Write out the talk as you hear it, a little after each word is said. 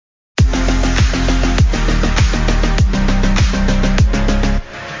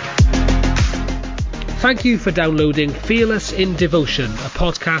Thank you for downloading Fearless in Devotion, a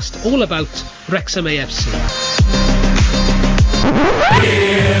podcast all about Wrexham AFC.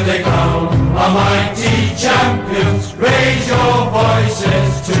 Here they come, our mighty champions. Raise your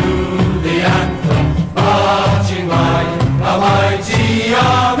voices to the anthem. Marching line, our mighty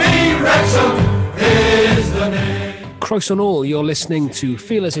army. Wrexham is the name. Croeso nôl, you're listening to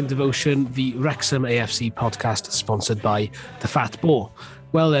Fearless in Devotion, the Wrexham AFC podcast sponsored by The Fat Boar.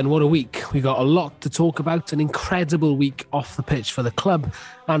 Well then, what a week. We got a lot to talk about, an incredible week off the pitch for the club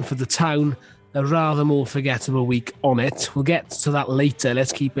and for the town, a rather more forgettable week on it. We'll get to that later.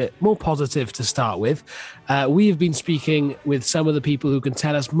 Let's keep it more positive to start with. We have been speaking with some of the people who can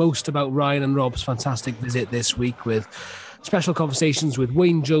tell us most about Ryan and Rob's fantastic visit this week, with special conversations with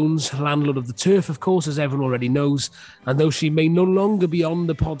Wayne Jones, landlord of the Turf, of course, as everyone already knows. And though she may no longer be on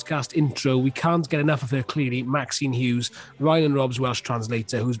the podcast intro, we can't get enough of her, clearly. Maxine Hughes, Ryan and Rob's Welsh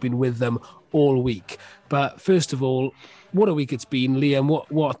translator, who's been with them all week. But first of all, what a week it's been. Liam,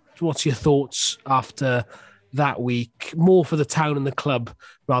 what's your thoughts after that week? More for the town and the club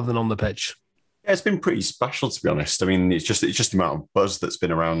rather than on the pitch. Yeah, it's been pretty special, to be honest. I mean, it's just the amount of buzz that's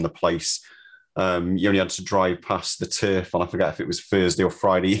been around the place. You only had to drive past the Turf, and I forget if it was Thursday or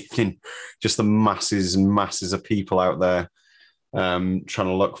Friday evening, just the masses and masses of people out there trying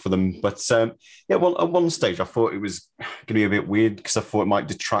to look for them. But yeah, well, at one stage I thought it was going to be a bit weird because I thought it might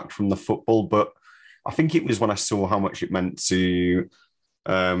detract from the football, but I think it was when I saw how much it meant to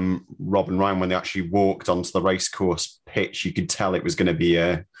Rob and Ryan when they actually walked onto the racecourse pitch. You could tell it was going to be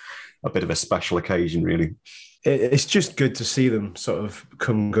a bit of a special occasion, really. It's just good to see them sort of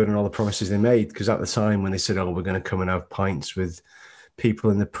come good on all the promises they made, because at the time when they said, we're going to come and have pints with people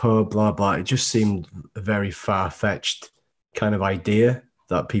in the pub, blah, blah, it just seemed a very far-fetched kind of idea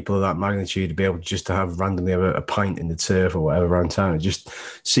that people of that magnitude to be able just to have randomly have a pint in the Turf or whatever around town. It just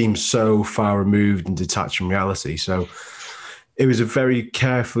seems so far removed and detached from reality. So it was a very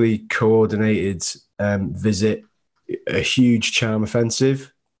carefully coordinated visit, a huge charm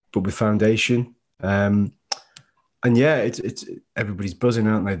offensive, but with foundation. And yeah, it's everybody's buzzing,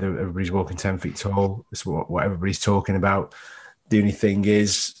 aren't they? Everybody's walking 10 feet tall. That's what everybody's talking about. The only thing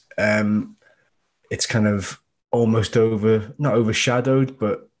is, it's kind of almost not overshadowed,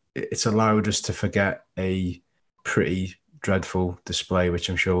 but it's allowed us to forget a pretty dreadful display, which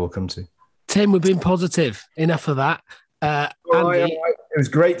I'm sure we'll come to. Tim, we've been positive. Enough of that. Andy, it was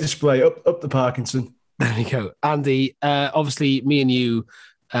a great display. Up the Parkinson. There we go. Andy, obviously me and you,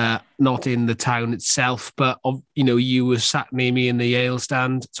 not in the town itself, but you were sat near me in the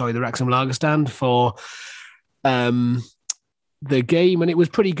Wrexham Lager stand for the game, and it was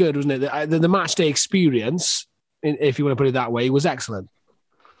pretty good, wasn't it? The match day experience, if you want to put it that way, was excellent.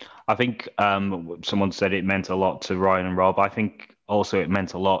 I think someone said it meant a lot to Ryan and Rob. I think also it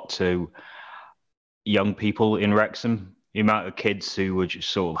meant a lot to young people in Wrexham. The amount of kids who were just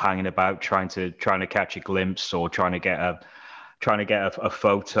sort of hanging about, trying to catch a glimpse or trying to get a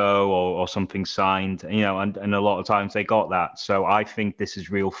photo or something signed, and a lot of times they got that. So I think this has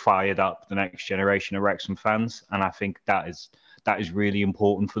real fired up the next generation of Wrexham fans, and I think that is really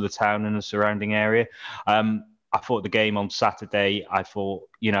important for the town and the surrounding area. I thought the game on Saturday,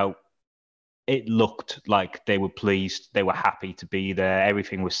 it looked like they were pleased, they were happy to be there,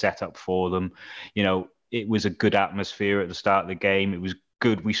 everything was set up for them. It was a good atmosphere at the start of the game. It was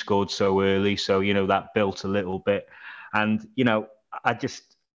good we scored so early, so that built a little bit. And, I just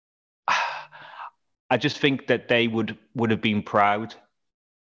think that they would have been proud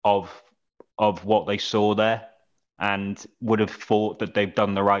of what they saw there and would have thought that they've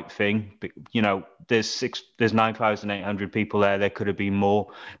done the right thing. But, there's 9,800 people there. There could have been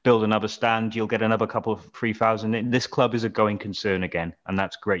more. Build another stand. You'll get another couple of 3,000. This club is a going concern again, and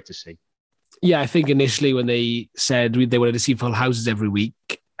that's great to see. Yeah, I think initially when they said they wanted to see full houses every week,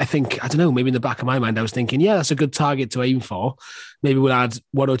 I don't know, maybe in the back of my mind, I was thinking, yeah, that's a good target to aim for. Maybe we'll add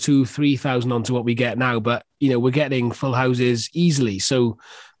 1 or 2, 3,000 onto what we get now. But, we're getting full houses easily. So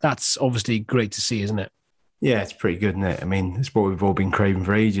that's obviously great to see, isn't it? Yeah, it's pretty good, isn't it? I mean, it's what we've all been craving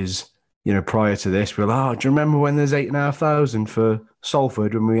for ages. Prior to this, we're like, do you remember when there's 8,500 for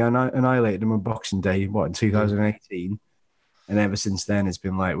Salford when we annihilated them on Boxing Day, in 2018? And ever since then, it's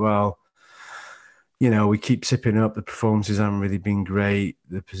been like, well, we keep sipping up. The performances haven't really been great.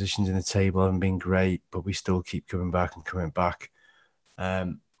 The positions in the table haven't been great, but we still keep coming back.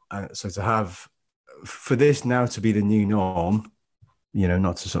 And so to have, for this now to be the new norm,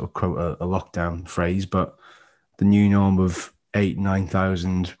 not to sort of quote a lockdown phrase, but the new norm of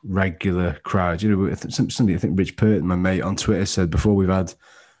 8,000-9,000 regular crowds. Somebody, I think Rich Purton, my mate on Twitter, said before we've had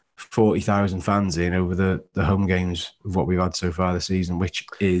 40,000 fans in over the home games of what we've had so far this season, which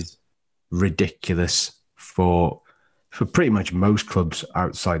is ridiculous for pretty much most clubs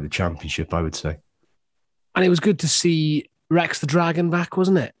outside the Championship, I would say. And it was good to see Rex the Dragon back,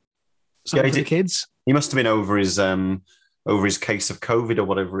 wasn't it? Something for the kids. He must have been over his case of COVID or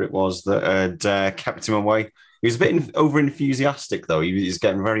whatever it was that had kept him away. He was a bit over enthusiastic though. He was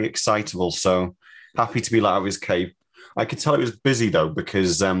getting very excitable. So happy to be let out of his cave. I could tell it was busy though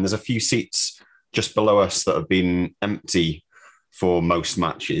because there's a few seats just below us that have been empty for most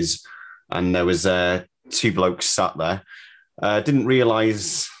matches, and there was two blokes sat there. Didn't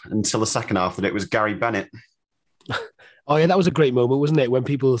realise until the second half that it was Gary Bennett. Oh yeah, that was a great moment, wasn't it? When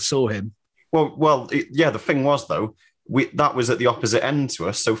people saw him. Well, the thing was though, that was at the opposite end to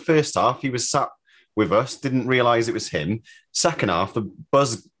us. So first half, he was sat with us, didn't realise it was him. Second half,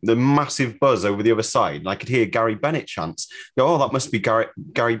 the massive buzz over the other side, and I could hear Gary Bennett chants. Oh, that must be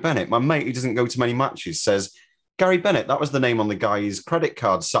Gary Bennett. My mate, who doesn't go to many matches, says, Gary Bennett, that was the name on the guy's credit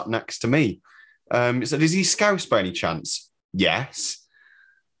card sat next to me. He said, is he Scouse by any chance? Yes.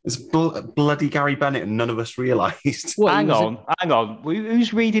 It's bloody Gary Bennett, and none of us realised. Hang on.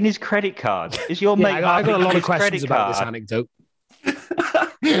 Who's reading his credit card? Is your mate? I got a lot of questions about this anecdote.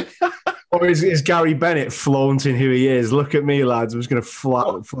 Or is Gary Bennett flaunting who he is? Look at me, lads. I'm just going to flat.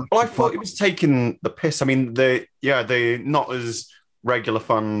 Well, I thought he was taking the piss. I mean, they're not as regular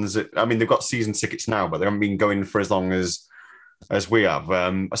fans. I mean, they've got season tickets now, but they haven't been going for as long as we have.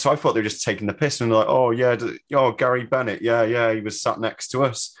 So I thought they were just taking the piss and like, oh yeah, Gary Bennett, yeah, he was sat next to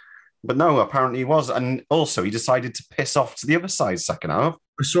us. But no, apparently he was. And also he decided to piss off to the other side second half.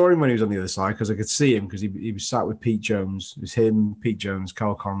 I saw him when he was on the other side because I could see him because he was sat with Pete Jones. It was him, Pete Jones,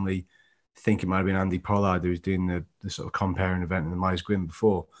 Carl Connolly. I think it might have been Andy Pollard who was doing the sort of comparing event in the Myers Gwyn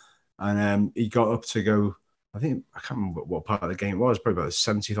before. And he got up to go, I can't remember what part of the game it was, probably about the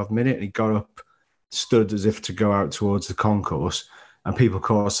 70th odd minute. And he got up, stood as if to go out towards the concourse, and people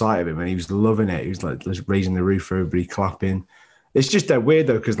caught sight of him and he was loving it. He was like raising the roof for everybody, clapping. It's just that weird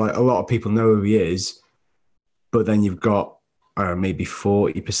though, because like a lot of people know who he is, but then you've got maybe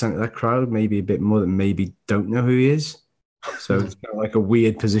 40% of that crowd, maybe a bit more, that maybe don't know who he is. So it's kind of like a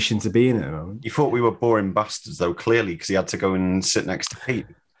weird position to be in at the moment. You thought we were boring bastards though, clearly, because he had to go and sit next to Pete.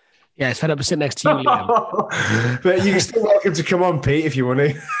 Yeah, it's fed up to sit next to you, Liam. But you're still welcome to come on, Pete, if you want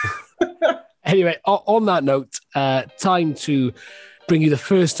to. Anyway, on that note, time to bring you the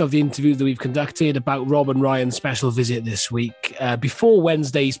first of the interviews that we've conducted about Rob and Ryan's special visit this week. Before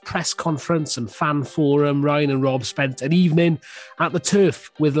Wednesday's press conference and fan forum, Ryan and Rob spent an evening at the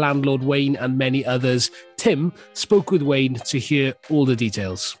Turf with landlord Wayne and many others. Tim spoke with Wayne to hear all the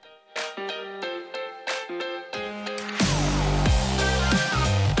details.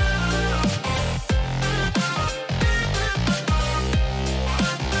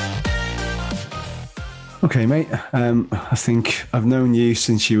 Okay, mate. I think I've known you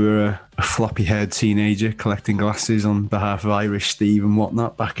since you were a floppy-haired teenager collecting glasses on behalf of Irish Steve and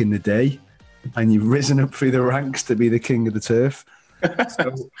whatnot back in the day, and you've risen up through the ranks to be the king of the turf.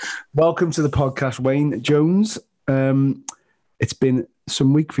 So, welcome to the podcast, Wayne Jones. It's been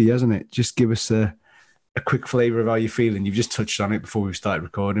some week for you, hasn't it? Just give us a quick flavour of how you're feeling. You've just touched on it before we started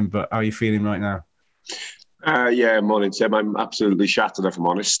recording, but how are you feeling right now? Morning, Tim. I'm absolutely shattered, if I'm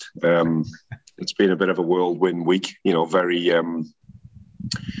honest. It's been a bit of a whirlwind week, very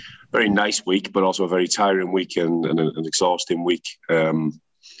nice week, but also a very tiring week and an exhausting week. At the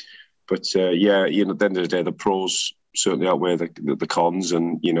end of the day, the pros certainly outweigh the cons,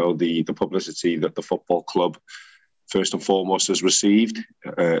 and the publicity that the football club first and foremost has received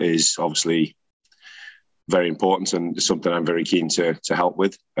is obviously very important and something I'm very keen to help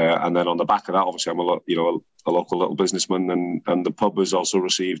with. And then on the back of that, obviously, I'm a local little businessman, and the pub has also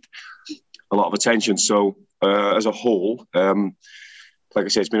received a lot of attention. So as a whole, like I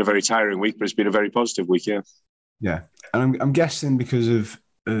said, it's been a very tiring week, but it's been a very positive week. Yeah, and I'm guessing because of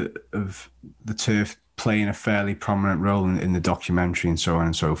the turf playing a fairly prominent role in the documentary and so on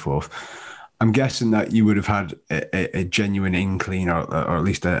and so forth, I'm guessing that you would have had a genuine inkling or at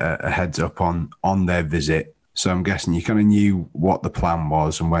least a heads up on their visit. So I'm guessing you kind of knew what the plan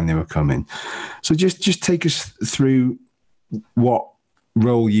was and when they were coming. So just take us through what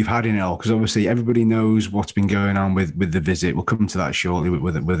role you've had in it all, because obviously everybody knows what's been going on with the visit. We'll come to that shortly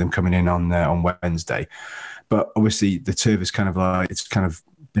with them coming in on Wednesday. But obviously the turf is kind of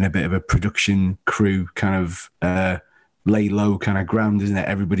been a bit of a production crew kind of lay low kind of ground, isn't it?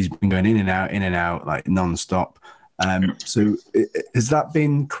 Everybody's been going in and out like non-stop. So has that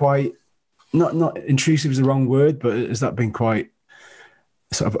been quite, not intrusive is the wrong word, but has that been quite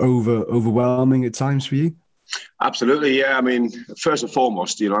sort of overwhelming at times for you? Absolutely, yeah. I mean, first and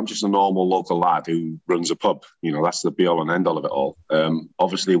foremost, I'm just a normal local lad who runs a pub. That's the be all and end all of it all.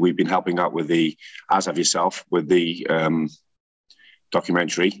 Obviously, we've been helping out with as have yourself, with the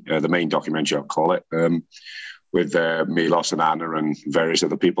documentary, the main documentary, I'll call it, with Milos and Anna and various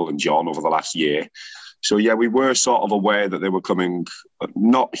other people and John over the last year. So, yeah, we were sort of aware that they were coming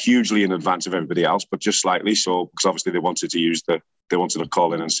not hugely in advance of everybody else, but just slightly. So, because obviously they wanted to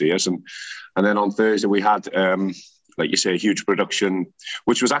call in and see us. And then on Thursday we had, like you say, a huge production,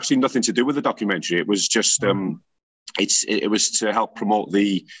 which was actually nothing to do with the documentary. It was just, it was to help promote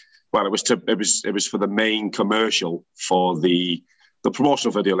it was for the main commercial for the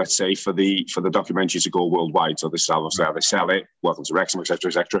promotional video, let's say, for the documentary to go worldwide. So this is obviously how they sell it. Welcome to Wrexham, etc.,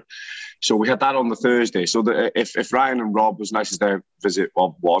 etc. So we had that on the Thursday. So if Ryan and Rob, as nice as their visit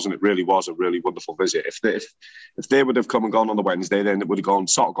was, and it really was a really wonderful visit, if they would have come and gone on the Wednesday, then it would have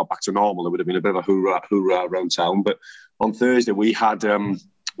got back to normal. It would have been a bit of a hoorah around town. But on Thursday we had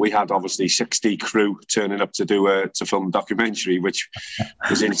obviously 60 crew turning up to film a documentary, which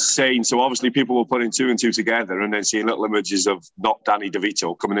was insane. So obviously people were putting two and two together and then seeing little images of not Danny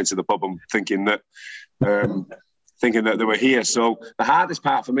DeVito coming into the pub and thinking that they were here. So the hardest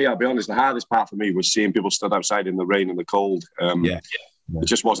part for me, I'll be honest, was seeing people stood outside in the rain and the cold. It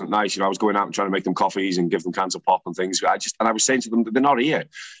just wasn't nice. I was going out and trying to make them coffees and give them cans of pop and things. I was saying to them, they're not here.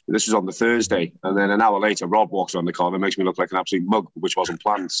 This was on the Thursday. And then an hour later, Rob walks around the corner and makes me look like an absolute mug, which wasn't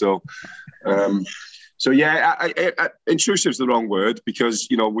planned. So, intrusive is the wrong word, because,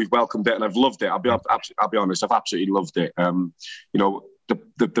 we've welcomed it and I've loved it. I'll be honest, I've absolutely loved it.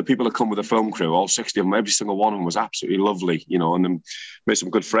 The people that come with the film crew, all 60 of them, every single one of them was absolutely lovely, and then made some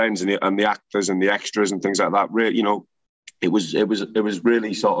good friends, and the actors and the extras and things like that. Really, it was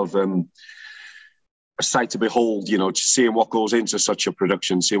really sort of a sight to behold, seeing what goes into such a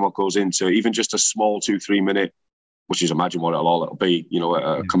production, seeing what goes into even just a small 2-3 minute, which is imagine what it'll be,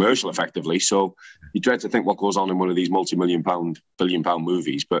 a commercial effectively. So you dread to think what goes on in one of these multi-million pound, billion-pound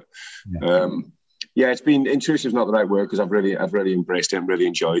movies. But it's been intrusive is not the right word, because I've really embraced it and really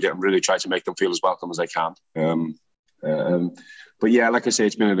enjoyed it and really tried to make them feel as welcome as I can. But yeah, like I say,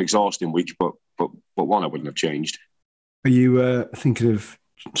 it's been an exhausting week, but one I wouldn't have changed. Are you thinking of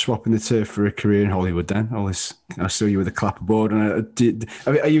swapping the turf for a career in Hollywood then? I saw you with a clapperboard.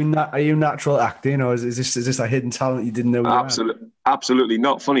 Are you natural at acting, or is this a hidden talent you didn't know? Absolutely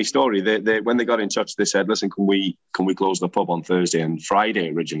not. Funny story. They when they got in touch, they said, "Listen, can we close the pub on Thursday and Friday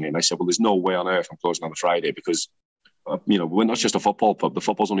originally?" And I said, "Well, there's no way on earth I'm closing on the Friday, because we're not just a football pub. The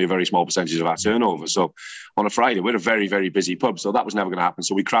football's only a very small percentage of our turnover. So on a Friday, we're a very, very busy pub. So that was never going to happen.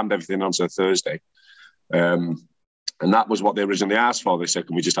 So we crammed everything onto a Thursday." And that was what they originally asked for. They said,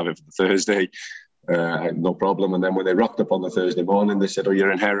 "Can we just have it for the Thursday?" No problem. And then when they rocked up on the Thursday morning, they said, "Oh,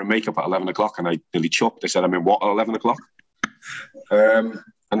 you're in hair and makeup at 11 o'clock. And I nearly choked. They said, "I'm in what at 11 o'clock?" And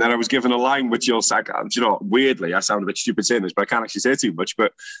then I was given a line, which weirdly, I sound a bit stupid saying this, but I can't actually say too much.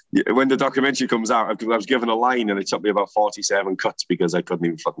 But when the documentary comes out, I was given a line, and it took me about 47 cuts because I couldn't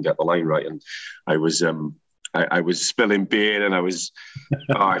even fucking get the line right. And I was spilling beer, and I was,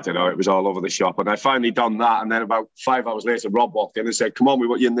 I don't know, it was all over the shop. And I finally done that. And then about 5 hours later, Rob walked in and said, "Come on, we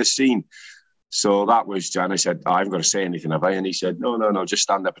want you in this scene." So that was Jan. I said, "I haven't got to say anything, have I?" And he said, No, just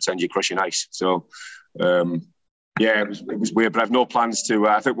stand there, pretend you're crushing ice. So, it was weird, but I have no plans to.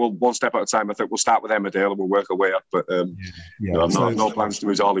 I think we'll one step at a time. I think we'll start with Emmerdale and we'll work our way up. But no plans to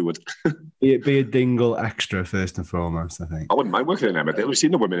move to Hollywood. Be a Dingle extra first and foremost, I think. I wouldn't mind working in Emmerdale. We've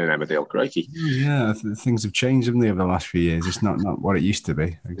seen the women in Emmerdale, crikey. Yeah, things have changed, haven't they, over the last few years? It's not what it used to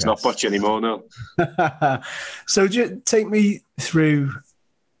be. It's not Butch anymore, no. So just take me through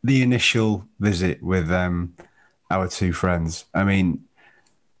the initial visit with our two friends. I mean,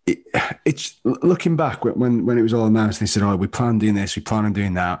 it's looking back when it was all announced, they said, "Oh, we plan on doing this, we plan on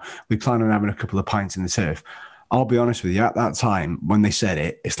doing that, we plan on having a couple of pints in the turf." I'll be honest with you, at that time when they said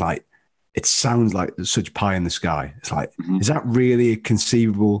it, it's like, it sounds like such pie in the sky. It's like, is that really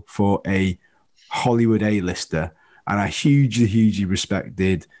conceivable for a Hollywood A-lister and a hugely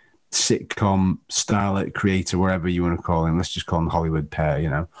respected sitcom starlet creator, wherever you want to call him? Let's just call him Hollywood pair,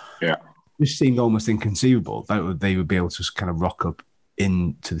 Yeah. This seemed almost inconceivable that they would be able to kind of rock up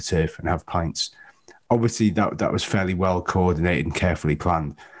into the turf and have pints. Obviously, that was fairly well coordinated and carefully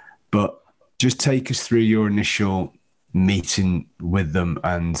planned. But just take us through your initial meeting with them,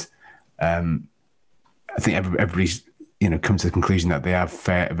 and I think everybody's come to the conclusion that they are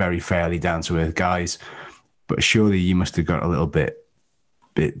very fairly down to earth guys. But surely you must have got a little bit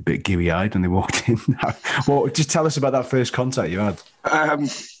bit gooey-eyed when they walked in. Well, just tell us about that first contact you had.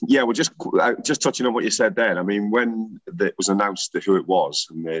 Yeah, well, just touching on what you said then. I mean, when it was announced who it was,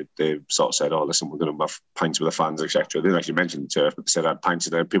 and they sort of said, "Oh, listen, we're going to have pints with the fans, etc." They didn't actually mention the turf, but they said I had pints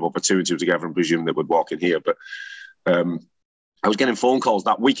there. People put two and two together and presumed they would walk in here. But I was getting phone calls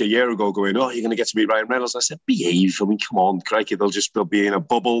that week a year ago going, "Oh, you're going to get to meet Ryan Reynolds." I said, "Behave. I mean, come on, crikey. They'll be in a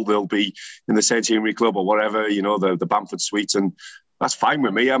bubble. They'll be in the Centenary Club or whatever, the Bamford Suites, and that's fine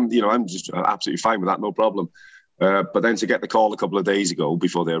with me. I'm just absolutely fine with that, no problem." But then to get the call a couple of days ago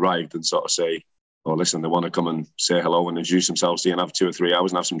before they arrived and sort of say, "Oh, listen, they want to come and say hello and introduce themselves to you and have 2 or 3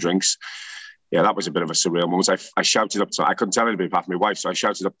 hours and have some drinks." Yeah, that was a bit of a surreal moment. I shouted up I couldn't tell anybody apart from my wife, so I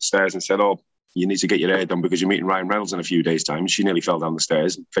shouted up the stairs and said, "Oh, you need to get your hair done because you're meeting Ryan Reynolds in a few days' time." She nearly fell down the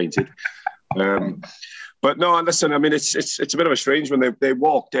stairs and fainted. But no, listen, I mean, it's a bit of a strange when they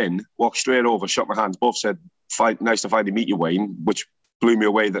walked straight over, shook my hands, both said, "Nice to finally meet you, Wayne," which blew me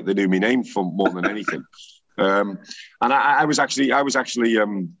away that they knew my name for more than anything. And I was actually,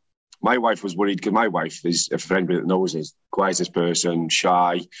 my wife was worried because my wife is, for anybody that knows, is quietest person,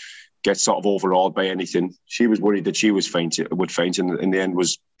 shy, gets sort of overawed by anything. She was worried that she would faint, and in the end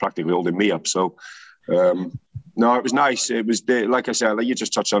was practically holding me up. So, no, it was nice. It was, like I said, you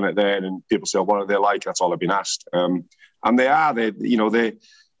just touched on it there, and people say, "What are they like?" That's all I've been asked. And they are. They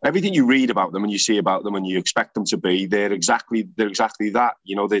everything you read about them and you see about them and you expect them to be, they're exactly that.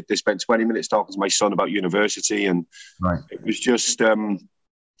 They spent 20 minutes talking to my son about university, and it was just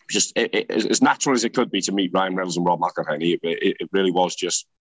as natural as it could be to meet Ryan Reynolds and Rob McElhenney. It really was just,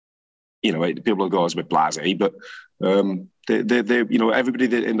 people will go, "It's a bit blasé," but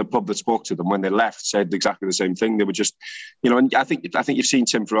everybody in the pub that spoke to them when they left said exactly the same thing. They were just, and I think you've seen,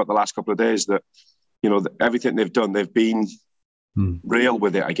 Tim, throughout the last couple of days that, everything they've done, they've been real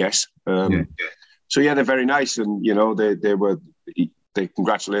with it, I guess. So yeah, they're very nice, and they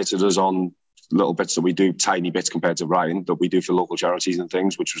congratulated us on little bits that we do, tiny bits compared to Ryan, that we do for local charities and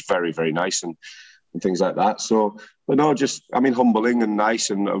things, which was very, very nice, and things like that. So, but no, just, I mean, humbling and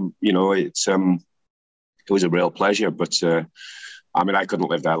nice, and it was a real pleasure. But I mean, I couldn't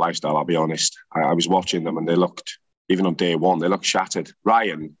live their lifestyle, I'll be honest. I was watching them, and they looked, even on day one, they looked shattered.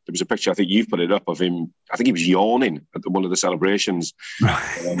 Ryan, there was a picture, I think you've put it up, of him. I think he was yawning at one of the celebrations.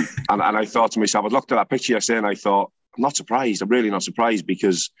 And I thought to myself, I looked at that picture yesterday and I thought, I'm not surprised. I'm really not surprised,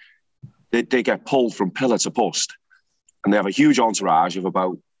 because they get pulled from pillar to post, and they have a huge entourage of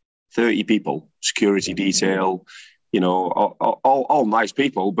about 30 people, security detail, all nice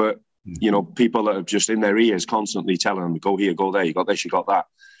people, but, people that are just in their ears constantly telling them, "Go here, go there, you got this, you got that."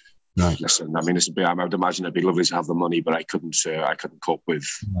 Right. Listen, I mean, I would imagine it'd be lovely to have the money, but I couldn't cope with.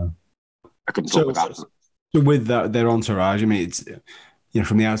 No. I couldn't cope with that. So with that, their entourage, I mean, it's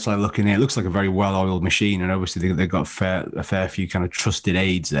from the outside looking in, it looks like a very well-oiled machine, and obviously they've got a fair few kind of trusted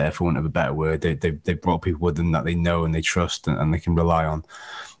aides there, for want of a better word. They brought people with them that they know and they trust and they can rely on.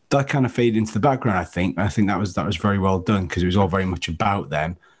 That kind of faded into the background, I think. I think that was very well done, because it was all very much about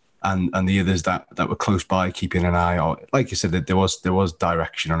them. And the others that were close by, keeping an eye on, like you said, that there was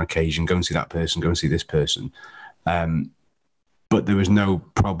direction on occasion. Go and see that person. Go and see this person. But there was no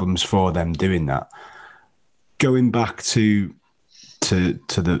problems for them doing that. Going back to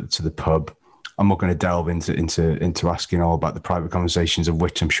the pub, I'm not going to delve into asking all about the private conversations, of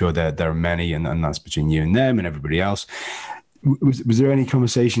which I'm sure there are many, and that's between you and them and everybody else. Was there any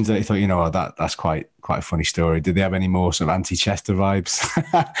conversations that you thought, that's quite a funny story? Did they have any more sort of anti-Chester vibes?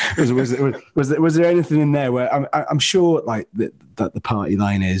 was there anything in there where I'm sure like that the party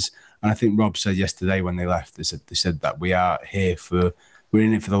line is, and I think Rob said yesterday when they left, they said that we're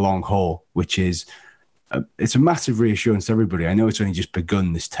in it for the long haul, which is it's a massive reassurance to everybody. I know it's only just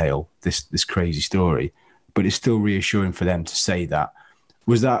begun, this tale, this crazy story, but it's still reassuring for them to say that.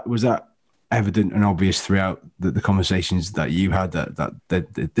 Was that evident and obvious throughout the conversations that you had,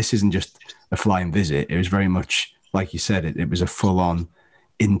 that this isn't just a flying visit? It was very much, like you said, it was a full-on,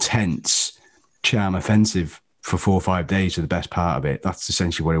 intense charm offensive for 4 or 5 days for the best part of it. That's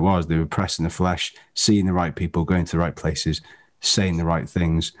essentially what it was. They were pressing the flesh, seeing the right people, going to the right places, saying the right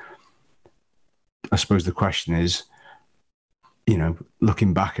things. I suppose the question is,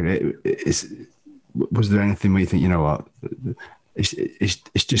 looking back at it, was there anything where you think,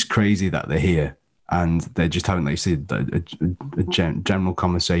 it's just crazy that they're here and they're just having, like you said, a general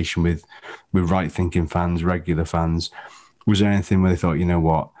conversation with right-thinking fans, regular fans? Was there anything where they thought,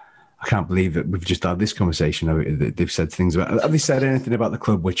 I can't believe that we've just had this conversation? They've said things about. Have they said anything about the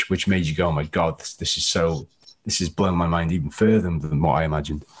club which made you go, "Oh my God, this is blown my mind even further than what I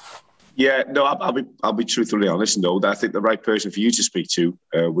imagined"? Yeah, no, I'll be truthfully honest. No, I think the right person for you to speak to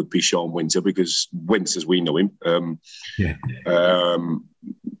would be Sean Winter, because Wince, as we know him, I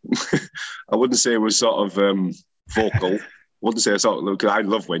wouldn't say it was sort of vocal. I wouldn't say sort of, look, I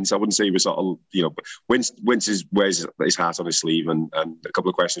love Wince. I wouldn't say he was sort of, but Wince wears his heart on his sleeve, and a couple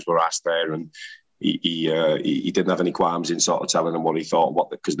of questions were asked there, and he didn't have any qualms in sort of telling them what he thought,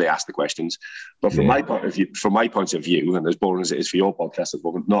 because they asked the questions. But from my point of view, and as boring as it is for your podcast at the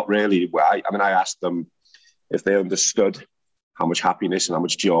moment, not really. I asked them if they understood how much happiness and how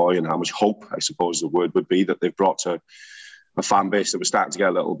much joy and how much hope, I suppose the word would be, that they've brought to a fan base that was starting to get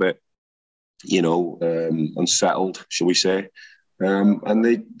a little bit, unsettled, shall we say. And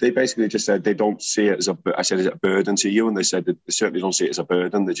they basically just said they don't see it as I said, is it a burden to you? And they said they certainly don't see it as a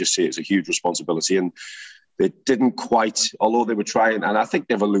burden. They just see it as a huge responsibility. And they didn't quite, although they were trying, and I think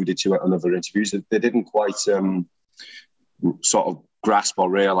they've alluded to it in other interviews, that they didn't quite sort of grasp or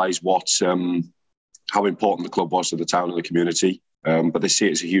realise how important the club was to the town and the community. But they see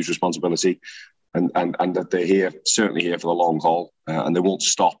it as a huge responsibility. And that they're certainly here for the long haul, and they won't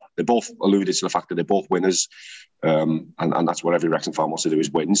stop. They both alluded to the fact that they're both winners, and that's what every Wrexham fan wants to do,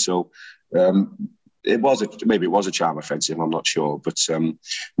 is win. So maybe it was a charm offensive. I'm not sure, but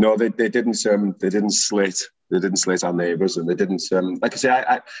no, they didn't slate our neighbours, and they didn't. Like I say,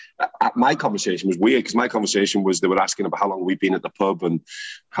 my conversation was weird, because my conversation was, they were asking about how long we'd been at the pub and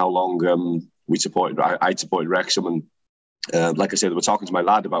how long I'd supported Wrexham, and like I said, they were talking to my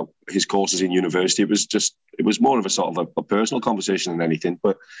lad about his courses in university. It was more of a sort of a personal conversation than anything.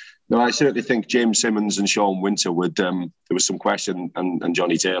 But no, I certainly think James Simmons and Sean Winter would. There was some question, and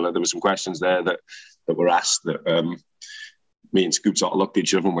Johnny Taylor. There were some questions there that were asked that me and Scoop sort of looked at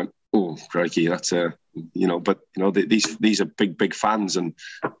each other and went, "Oh, crikey, that's But these are big fans, and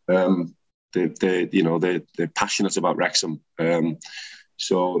they're passionate about Wrexham.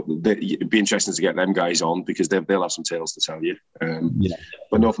 So it'd be interesting to get them guys on, because they'll have some tales to tell you.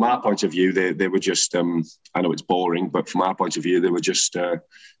 But no, from our point of view, they were just. I know it's boring, but from our point of view, they were just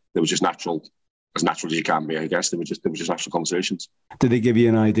natural, as natural as you can be. I guess they were just natural conversations. Did they give you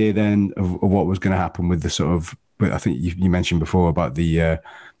an idea then of what was going to happen with the sort of? I think you mentioned before about the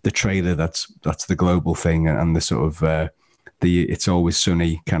trailer. That's the global thing, and the sort of. The It's Always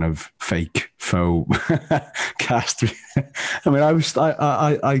Sunny kind of faux cast. I mean,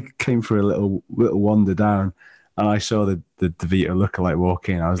 I came for a little wander down, and I saw the DeVito lookalike walk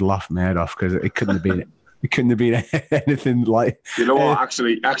in. I was laughing my head off, because it couldn't have been anything like. You know what?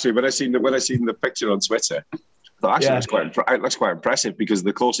 Actually, when I seen the picture on Twitter, I thought it looks quite impressive, because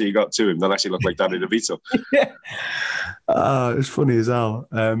the closer you got to him, the less he looked like Danny DeVito. Yeah. It was funny as hell.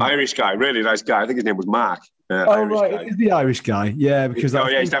 Irish guy, really nice guy. I think his name was Mark. Irish guy. He's the Irish guy. Yeah, because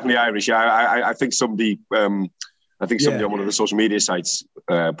he's definitely Irish. I think somebody. I think somebody on one of the social media sites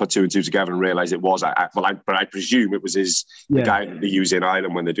put two and two together and realised it was. But I presume it was the guy that they use in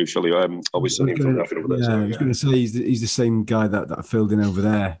Ireland when they do Philly. Always Sunny in Philadelphia over there. I was going to say he's the same guy that filled in over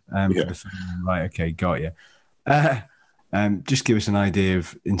there for the film. Right. Okay. Got you. Just give us an idea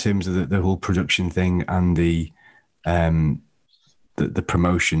of, in terms of the whole production thing and the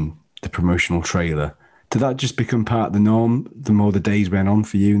promotion, the promotional trailer. Did that just become part of the norm the more the days went on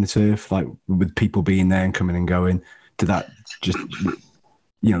for you in the turf? Like, with people being there and coming and going, did that just,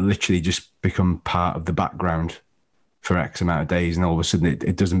 literally just become part of the background for X amount of days, and all of a sudden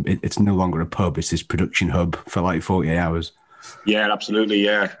it's no longer a pub, it's this production hub for like 48 hours? Yeah, absolutely,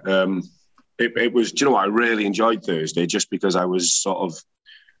 yeah. It was, do you know what, I really enjoyed Thursday, just because I was sort of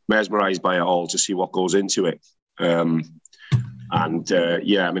mesmerised by it all, to see what goes into it.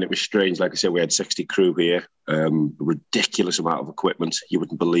 It was strange. Like I said, we had 60 crew here, a ridiculous amount of equipment you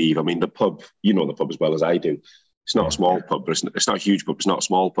wouldn't believe. I mean, the pub, the pub as well as I do. It's not a small pub, but it's not a huge pub. It's not a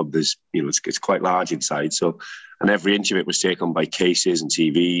small pub. There's, it's quite large inside. So, and every inch of it was taken by cases and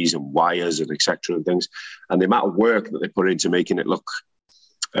TVs and wires and etc. and things. And the amount of work that they put into making it look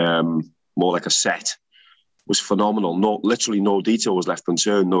more like a set was phenomenal. Literally no detail was left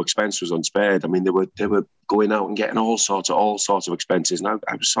unturned. No expense was unspared. I mean, they were going out and getting all sorts of expenses. And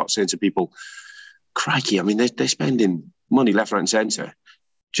I was sort of saying to people, crikey, I mean, they're spending money left, right, and centre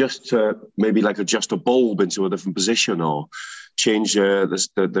just to maybe like adjust a bulb into a different position or change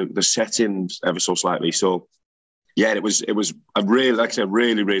the settings ever so slightly. So yeah, it was. I really, like I said,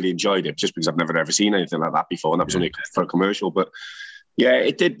 really enjoyed it, just because I've never ever seen anything like that before, and that was only for a commercial, but. Yeah,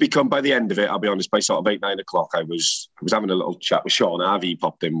 it did become, by the end of it, I'll be honest, by sort of 8, 9 o'clock, I was having a little chat with Sean. Harvey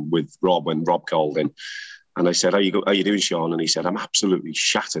popped in with Rob when Rob called in. And I said, how you doing, Sean? And he said, I'm absolutely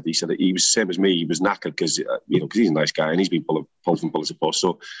shattered. He said that he was the same as me. He was knackered because he's a nice guy and he's been pulled from pillar to post.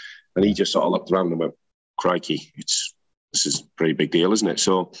 So, and he just sort of looked around and went, crikey, it's this is a pretty big deal, isn't it?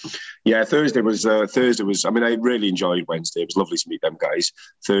 So, yeah, Thursday was. I mean, I really enjoyed Wednesday. It was lovely to meet them guys.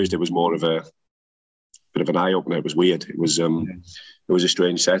 Thursday was more of a bit of an eye opener. It was weird. It was a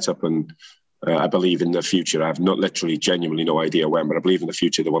strange setup, and I believe in the future. I have not literally, genuinely no idea when, but I believe in the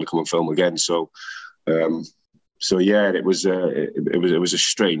future they want to come and film again. So, yeah, it was a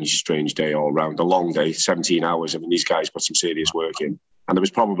strange day all round. A long day, 17 hours. I mean, these guys put some serious work in, and there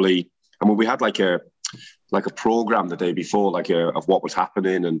was probably. I mean, we had like a program the day before, of what was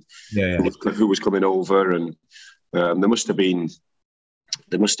happening and who was coming over, and there must have been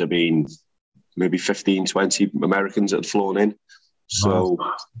maybe 15, 20 Americans that had flown in. So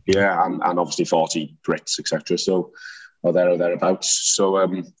yeah, and obviously 40 Brits, etc. So or thereabouts.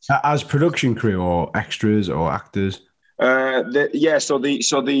 So as production crew or extras or actors. So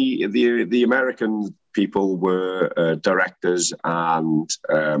the American people were directors and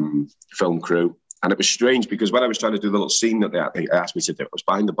film crew. And it was strange because when I was trying to do the little scene that they asked me to do, it was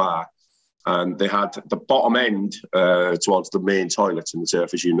behind the bar, and they had the bottom end towards the main toilets in the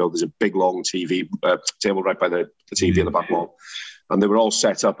turf. As you know, there's a big long TV table right by the TV at the back wall, and they were all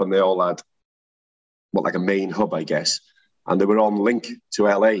set up, and they all had like a main hub, I guess, and they were on link to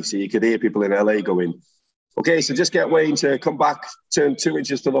LA, so you could hear people in LA going, "Okay, so just get Wayne to come back, turn 2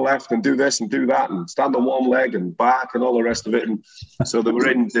 inches to the left, and do this and do that, and stand on one leg and back, and all the rest of it." And so they were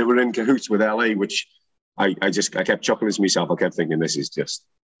in cahoots with LA, which I kept chuckling to myself. I kept thinking, this is just.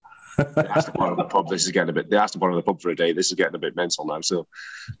 They asked to borrow the pub. This is getting a bit. They asked to borrow the pub for a day. This is getting a bit mental now. So,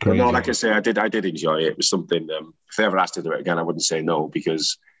 but no, like I say, I did enjoy it. It was something. If they ever asked to do it again, I wouldn't say no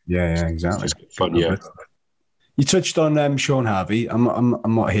because. Yeah, exactly. It's fun, yeah. You touched on Sean Harvey. I'm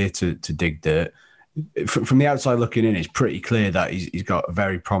not here to dig dirt. From the outside looking in, it's pretty clear that he's got a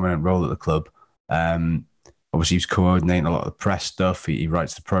very prominent role at the club. Obviously, he's coordinating a lot of the press stuff. He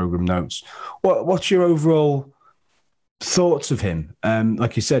writes the program notes. What's your overall thoughts of him?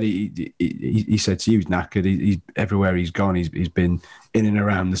 Like you said, he said to you, he's knackered. He's everywhere he's gone. He's been in and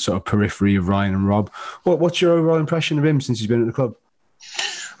around the sort of periphery of Ryan and Rob. What's your overall impression of him since he's been at the club?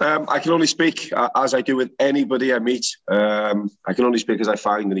 I can only speak as I do with anybody I meet. I can only speak as I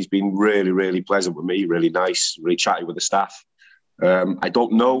find that he's been really, really pleasant with me, really nice, really chatty with the staff. I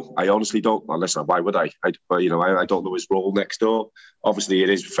don't know. I honestly don't. Well, listen, why would I? I don't know his role next door. Obviously, it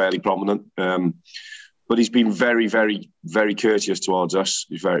is fairly prominent. But he's been very, very, very courteous towards us.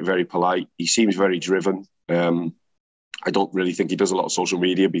 He's very, very polite. He seems very driven. I don't really think he does a lot of social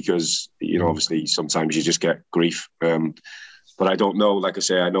media because, obviously sometimes you just get grief. But I don't know. Like I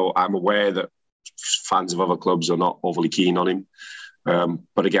say, I'm aware that fans of other clubs are not overly keen on him.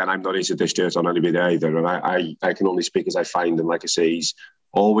 But again, I'm not here to dish dirt on anybody either. And I can only speak as I find him. Like I say, he's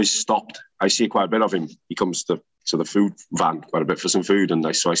always stopped. I see quite a bit of him. He comes to the food van quite a bit for some food.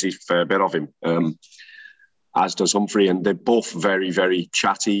 And so I see a fair bit of him, as does Humphrey. And they're both very, very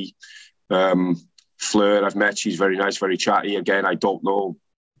chatty. Fleur, I've met. She's very nice, very chatty. Again, I don't know,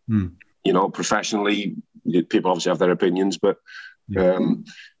 professionally, people obviously have their opinions, but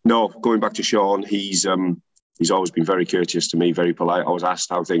no, going back to Sean, he's always been very courteous to me, very polite. Always asked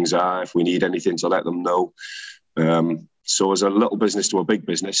how things are, if we need anything to let them know. So as a little business to a big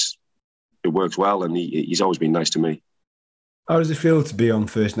business, it works well, and he's always been nice to me. How does it feel to be on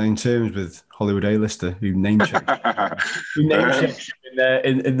first name terms with Hollywood A-lister who name checked in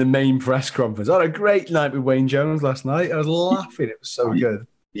the main press conference? I had a great night with Wayne Jones last night. I was laughing. It was so good.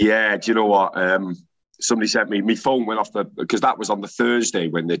 Yeah, do you know what? Somebody sent me, my phone went off because that was on the Thursday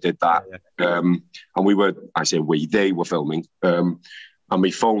when they did that. And they were filming. And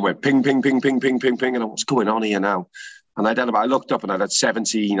my phone went ping, ping, ping, ping, ping, ping, ping. And what's going on here now? And I looked up and I had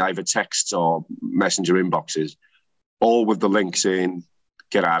 17 either texts or messenger inboxes, all with the link saying,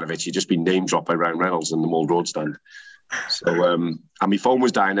 "Get out of it. You've just been name dropped by Ryan Reynolds in the Mold Road stand." So, and my phone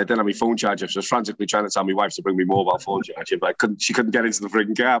was dying. I didn't have my phone charger. So I was frantically trying to tell my wife to bring me mobile phone charger, but she couldn't get into the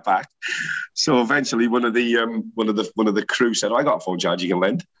frigging car park. So eventually, one of the crew said, "Oh, I got a phone charger you can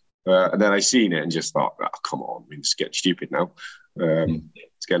lend." And then I seen it and just thought, "Oh, come on, it's getting stupid now.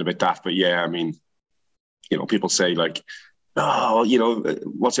 It's getting a bit daft." But yeah, I mean, people say like, "Oh,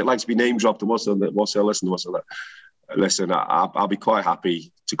 what's it like to be name dropped?" And what's it? Listen, I'll be quite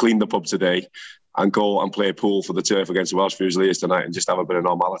happy to clean the pub today and go and play pool for the turf against the Welsh Fusiliers tonight and just have a bit of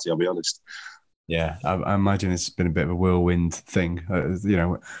normality, I'll be honest. Yeah, I imagine it's been a bit of a whirlwind thing.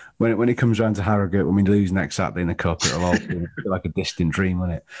 When it comes round to Harrogate, when we lose next Saturday in the Cup, it'll all feel like a distant dream,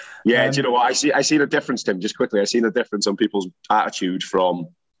 won't it? Yeah, do you know what? I see the difference, Tim, just quickly. I see the difference on people's attitude from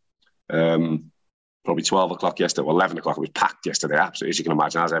probably 12 o'clock yesterday, or 11 o'clock. It was packed yesterday, absolutely, as you can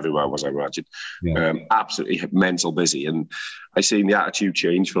imagine, as everywhere was, I imagine. Yeah. Absolutely mental busy. And I seen the attitude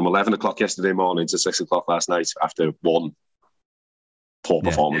change from 11 o'clock yesterday morning to 6 o'clock last night after one poor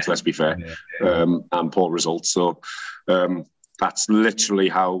performance, let's be fair, and poor results. So that's literally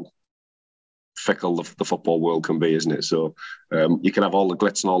how fickle the football world can be, isn't it? So you can have all the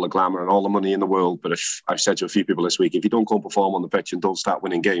glitz and all the glamour and all the money in the world, but if I've said to a few people this week, if you don't go and perform on the pitch and don't start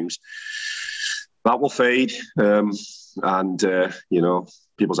winning games, that will fade, and you know,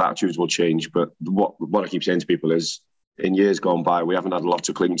 people's attitudes will change. But what I keep saying to people is, in years gone by, we haven't had a lot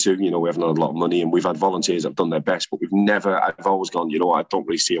to cling to. You know, we haven't had a lot of money, and we've had volunteers that have done their best, but I've always gone, you know, I don't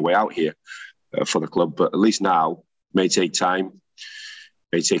really see a way out here for the club. But at least now, may take time,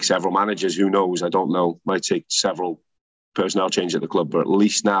 may take several managers, who knows, I don't know, might take several personnel changes at the club, but at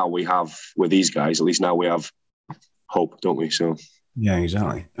least now we have, with these guys, at least now we have hope, don't we? So yeah,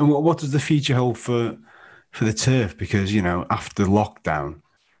 exactly. And what does the future hold for the turf? Because, you know, after lockdown,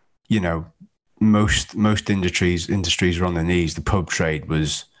 you know, most industries were on their knees. The pub trade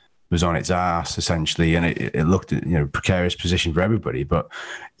was on its arse essentially, and it looked at, you know, precarious position for everybody. But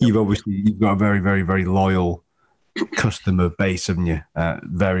you've got a very, very, very loyal customer base, haven't you?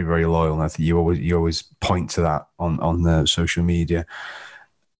 Very, very loyal. And I think you always point to that on the social media.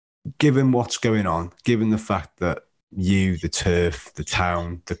 Given what's going on, given the fact that you, the turf, the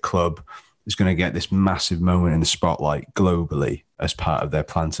town, the club is going to get this massive moment in the spotlight globally as part of their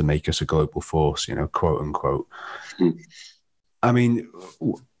plan to make us a global force, you know, quote unquote. I mean,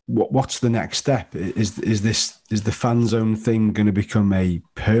 what's the next step? Is the fan zone thing going to become a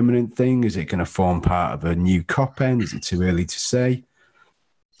permanent thing? Is it going to form part of a new cop end? Is it too early to say?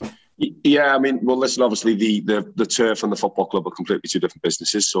 Yeah, I mean, well, listen, obviously the turf and the football club are completely two different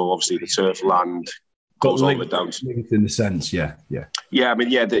businesses. So obviously the turf land goes all the way down. In the sense, yeah. Yeah, I mean,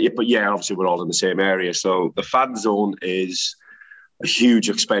 but obviously we're all in the same area. So the fan zone is a huge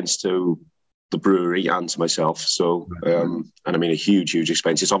expense to the brewery and to myself. So, and I mean, a huge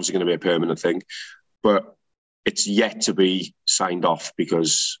expense. It's obviously going to be a permanent thing, but it's yet to be signed off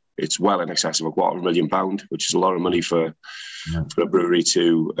because it's well in excess of £250,000, which is a lot of money for a brewery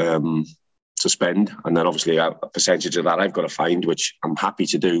to spend. And then obviously a percentage of that I've got to find, which I'm happy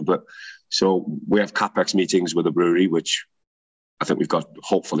to do. But so we have CapEx meetings with the brewery, which I think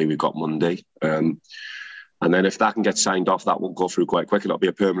hopefully we've got Monday. And then if that can get signed off, that will go through quite quick. It'll be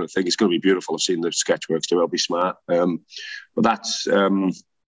a permanent thing. It's going to be beautiful. I've seen the sketchworks too. It'll be smart. But that's it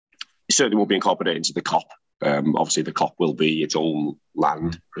certainly won't be incorporated into the COP. Obviously, the COP will be its own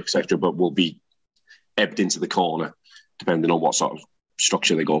land, etc., but will be ebbed into the corner, depending on what sort of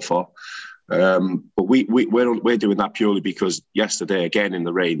structure they go for. But we're doing that purely because yesterday, again in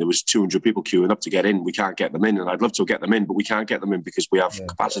the rain, there was 200 people queuing up to get in. We can't get them in, and I'd love to get them in, but we can't get them in because we have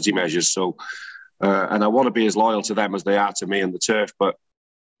capacity measures. So. And I want to be as loyal to them as they are to me and the turf, but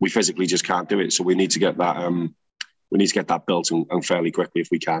we physically just can't do it. So we need to get that. We need to get that built and fairly quickly if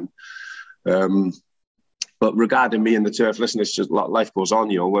we can. But regarding me and the turf, listen, it's just life goes on.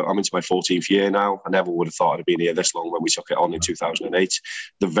 You know, I'm into my 14th year now. I never would have thought I'd have been here this long when we took it on in 2008.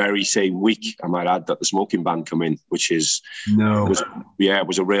 The very same week, I might add, that the smoking ban came in, which was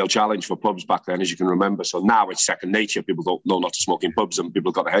a real challenge for pubs back then, as you can remember. So now it's second nature. People don't know not to smoke in pubs, and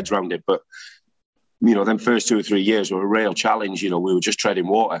people got their heads around it, but. You know, them first 2 or 3 years were a real challenge. You know, we were just treading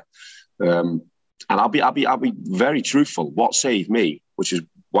water. And I'll be very truthful. What saved me, which is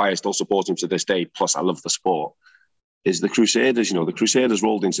why I still support him to this day, plus I love the sport, is the Crusaders. You know, the Crusaders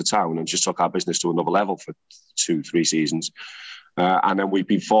rolled into town and just took our business to another level for 2-3 seasons. And then we've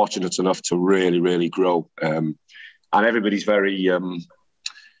been fortunate enough to really, really grow. And everybody's very,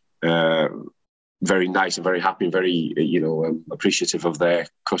 very nice and very happy and very, appreciative of their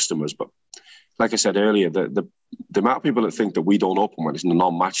customers. But like I said earlier, the amount of people that think that we don't open when it's a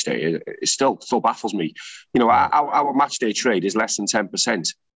non-match day, it still baffles me. You know, our match day trade is less than 10%.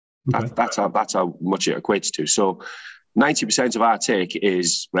 Okay. That's how much it equates to. So 90% of our take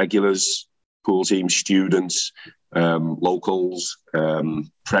is regulars, pool teams, students, locals,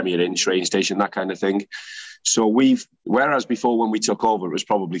 Premier Inn, train station, that kind of thing. So whereas before when we took over, it was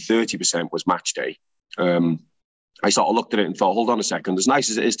probably 30% was match day. I sort of looked at it and thought, hold on a second, as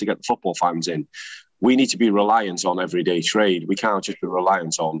nice as it is to get the football fans in, we need to be reliant on everyday trade. We can't just be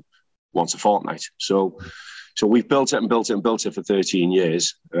reliant on once a fortnight. So we've built it for 13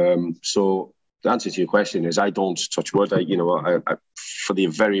 years. So the answer to your question is I don't touch wood. I for the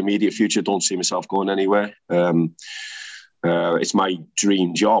very immediate future, don't see myself going anywhere. It's my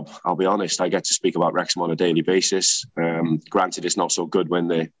dream job, I'll be honest. I get to speak about Wrexham on a daily basis. Granted, it's not so good when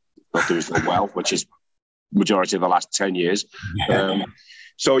they're not doing so well, which is majority of the last 10 years.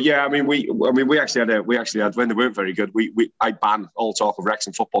 So yeah, I mean, we actually had when they weren't very good. I banned all talk of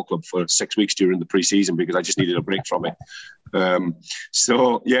Wrexham Football Club for 6 weeks during the pre-season because I just needed a break from it.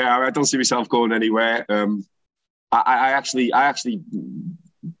 So yeah, I don't see myself going anywhere. I actually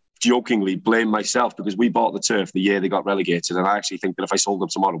jokingly blame myself because we bought the turf the year they got relegated, and I actually think that if I sold them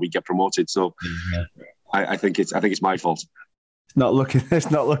tomorrow, we'd get promoted. So I think it's my fault.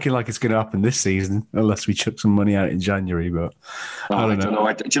 It's not looking like it's going to happen this season unless we chuck some money out in January. But I don't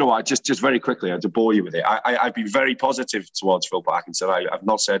know. Do you know what? Just very quickly, to bore you with it, I've been very positive towards Phil Parkinson. I've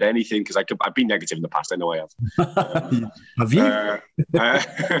not said anything because I've been negative in the past. I know I have. Have you?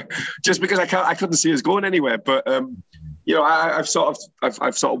 Just because I couldn't see us going anywhere. But I've sort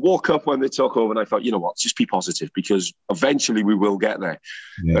of woke up when they took over, and I thought, you know what, just be positive because eventually we will get there.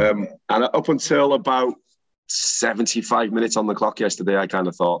 Yeah. And up until about 75 minutes on the clock yesterday, I kind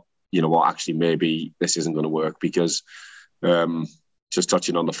of thought, you know what, actually maybe this isn't going to work because just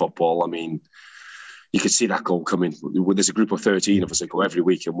touching on the football, I mean, you could see that goal coming. There's a group of 13 of us that go every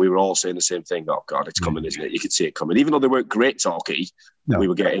week, and we were all saying the same thing. Oh God, it's coming, isn't it? You could see it coming. Even though they weren't great talkie, we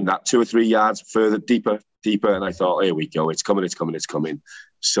were getting that 2 or 3 yards further, deeper, and I thought, here we go, it's coming.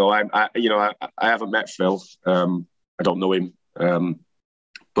 So I haven't met Phil. I don't know him,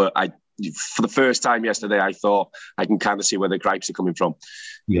 but for the first time yesterday, I thought I can kind of see where the gripes are coming from.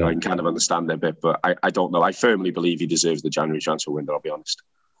 Yeah. I can kind of understand their bit, but I don't know. I firmly believe he deserves the January transfer window, I'll be honest.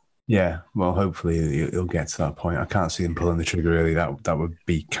 Yeah, well, hopefully he'll get to that point. I can't see him pulling the trigger early. That would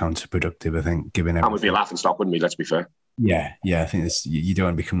be counterproductive, I think, given everything. That would be a laughing stock, wouldn't we? Let's be fair. Yeah. I think you don't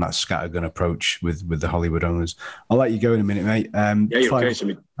want to become that scattergun approach with the Hollywood owners. I'll let you go in a minute, mate.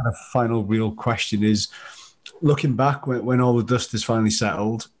 Final real question is, looking back when all the dust is finally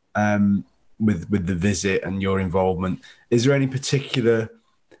settled, with the visit and your involvement, is there any particular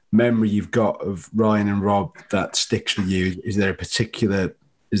memory you've got of Ryan and Rob that sticks with you? Is there a particular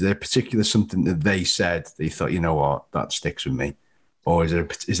something that they said that you thought, you know what, that sticks with me? Or is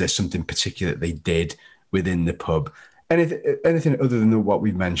there something particular that they did within the pub? Anything other than what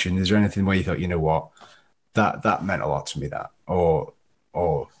we've mentioned? Is there anything where you thought, you know what, that meant a lot to me, that or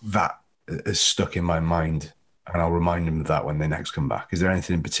that is stuck in my mind, and I'll remind them of that when they next come back? Is there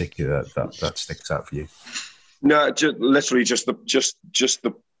anything in particular that sticks out for you? No, literally just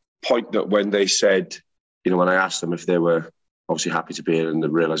the point that when they said, when I asked them if they were obviously happy to be here and they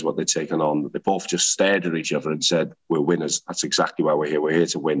realised what they'd taken on, they both just stared at each other and said, we're winners. That's exactly why we're here. We're here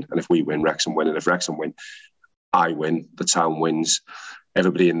to win. And if we win, Wrexham win. And if Wrexham win, I win, the town wins,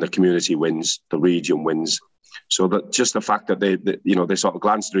 everybody in the community wins, the region wins. So that just the fact that they sort of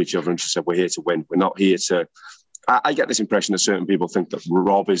glanced at each other and just said, we're here to win. We're not here to... I get this impression that certain people think that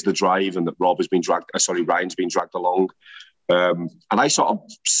Rob is the drive and that Ryan's been dragged along. And I sort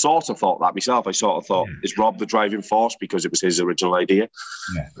of thought that myself. I sort of thought, is Rob the driving force because it was his original idea?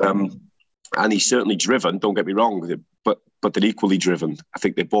 Yeah. And he's certainly driven, don't get me wrong, but they're equally driven. I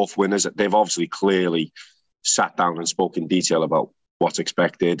think they're both winners. They've obviously clearly sat down and spoke in detail about what's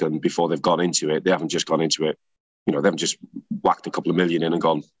expected, and before they've gone into it, they haven't just gone into it, they haven't just whacked a couple of million in and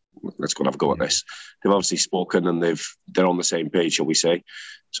gone, let's go and have a go at this. They've obviously spoken and they're on the same page, shall we say.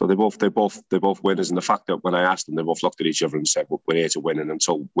 So they're both winners, and the fact that when I asked them, they both looked at each other and said, well, we're here to win, and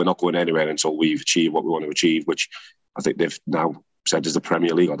until we're not going anywhere until we've achieved what we want to achieve, which I think they've now said is the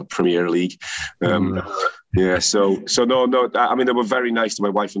Premier League or the Premier League. Yeah, so no. I mean, they were very nice to my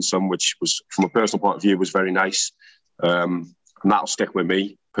wife and son, which was, from a personal point of view, was very nice. And that'll stick with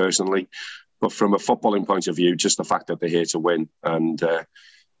me personally. But from a footballing point of view, just the fact that they're here to win, and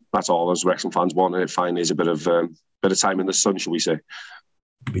that's all as Wrexham fans want. And it finally is a bit of time in the sun, shall we say?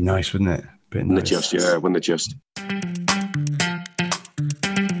 It'd be nice, wouldn't it? Wouldn't it just?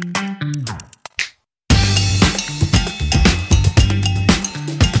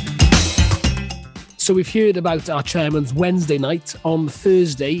 So we've heard about our chairman's Wednesday night. On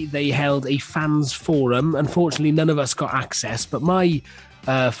Thursday, they held a fans forum. Unfortunately, none of us got access, but my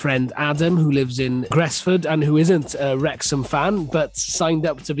friend Adam, who lives in Gresford and who isn't a Wrexham fan but signed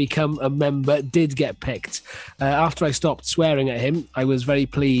up to become a member, did get picked. After I stopped swearing at him, I was very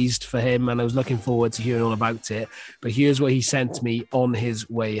pleased for him and I was looking forward to hearing all about it. But here's what he sent me on his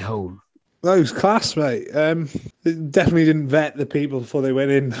way home. That was class, mate. They definitely didn't vet the people before they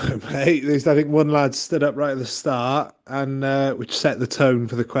went in, mate. I think one lad stood up right at the start, and which set the tone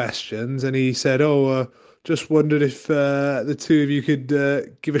for the questions. And he said, just wondered if the two of you could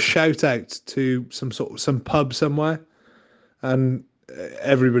give a shout out to some pub somewhere. And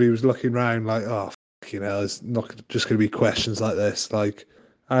everybody was looking around like, it's not just going to be questions like this.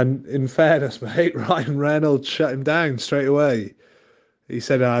 And in fairness, mate, Ryan Reynolds shut him down straight away. He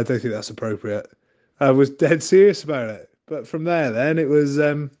said, I don't think that's appropriate. I was dead serious about it. But from there, then it was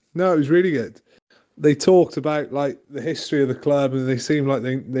it was really good. They talked about like the history of the club, and they seemed like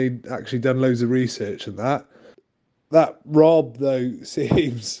they'd actually done loads of research and that. That Rob though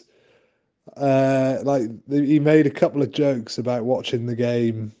seems like he made a couple of jokes about watching the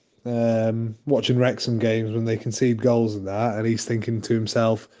game, watching Wrexham games when they concede goals and that, and he's thinking to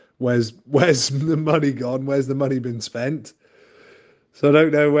himself, "Where's the money gone? Where's the money been spent?" So I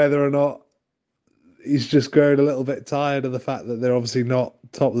don't know whether or not he's just grown a little bit tired of the fact that they're obviously not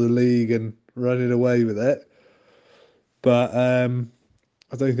top of the league and running away with it. But I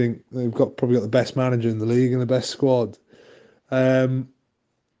don't think they've probably got the best manager in the league and the best squad. But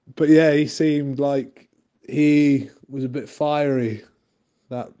yeah, he seemed like he was a bit fiery,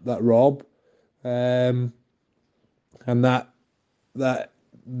 that Rob, and that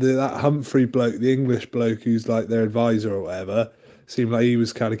Humphrey bloke, the English bloke who's like their advisor or whatever, seemed like he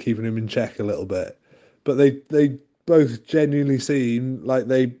was kind of keeping him in check a little bit. But they both genuinely seemed like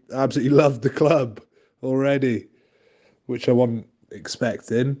they absolutely loved the club already, which I wasn't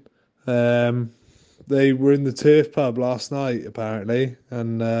expecting. They were in the Turf pub last night, apparently,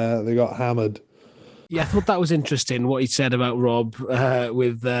 and they got hammered. Yeah, I thought that was interesting, what he said about Rob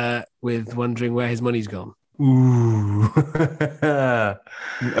with wondering where his money's gone. Ooh.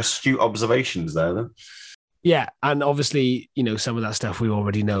 Astute observations there, then. Yeah, and obviously, some of that stuff we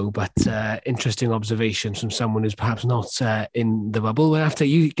already know, but interesting observations from someone who's perhaps not in the bubble. We'll have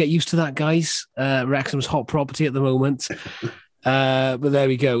to get used to that, guys. Wrexham's hot property at the moment. But there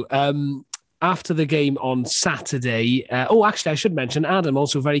we go. After the game on Saturday, actually, I should mention, Adam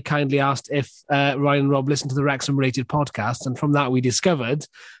also very kindly asked if Ryan and Rob listened to the Wrexham Rated podcast, and from that we discovered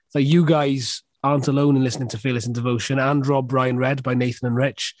that you guys aren't alone in listening to Fearless in Devotion, and Rob, Brian read by Nathan and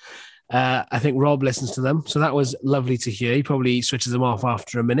Rich. I think Rob listens to them, so that was lovely to hear. He probably switches them off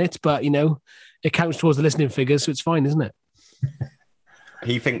after a minute, but, it counts towards the listening figures, so it's fine, isn't it?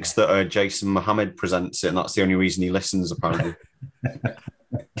 He thinks that Jason Mohammed presents it, and that's the only reason he listens, apparently.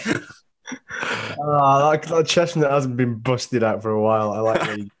 That chestnut hasn't been busted out for a while. I like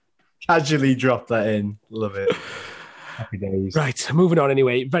that he casually dropped that in. Love it. Happy days. Right, moving on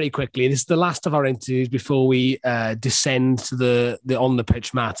anyway, very quickly. This is the last of our interviews before we descend to the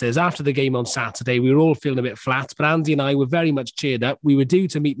on-the-pitch matters. After the game on Saturday, we were all feeling a bit flat, but Andy and I were very much cheered up. We were due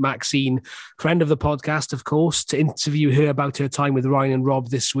to meet Maxine, friend of the podcast, of course, to interview her about her time with Ryan and Rob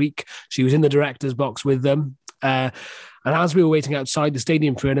this week. She was in the director's box with them. And as we were waiting outside the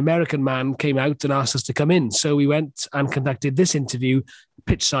stadium for an American man came out and asked us to come in. So we went and conducted this interview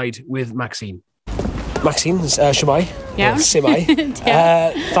pitchside with Maxine. Maxine, Shemai. Yeah. Simai.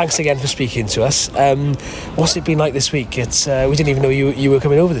 Thanks again for speaking to us. What's it been like this week? We didn't even know you were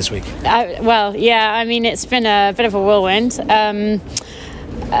coming over this week. It's been a bit of a whirlwind.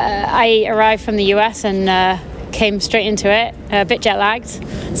 I arrived from the US and came straight into it, a bit jet lagged.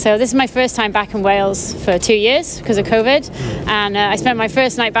 So this is my first time back in Wales for 2 years because of COVID. And I spent my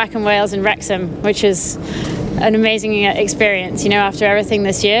first night back in Wales in Wrexham, which is an amazing experience, after everything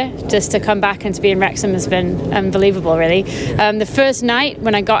this year. Just to come back and to be in Wrexham has been unbelievable, really. The first night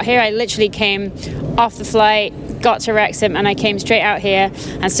when I got here, I literally came off the flight, got to Wrexham, and I came straight out here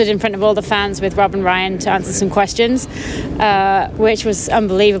and stood in front of all the fans with Rob and Ryan to answer some questions, which was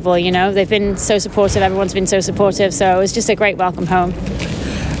unbelievable. They've been so supportive, everyone's been so supportive, so it was just a great welcome home.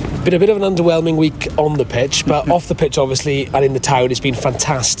 Been a bit of an underwhelming week on the pitch, but off the pitch, obviously, and in the town, it's been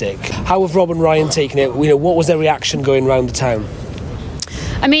fantastic. How have Rob and Ryan taken it? What was their reaction going around the town?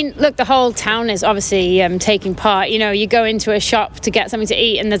 I mean, look, the whole town is obviously taking part. You go into a shop to get something to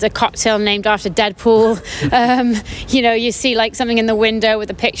eat and there's a cocktail named after Deadpool. You see like something in the window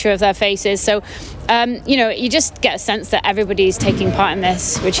with a picture of their faces. So, you just get a sense that everybody's taking part in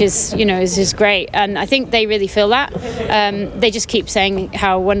this, which is just great. And I think they really feel that. They just keep saying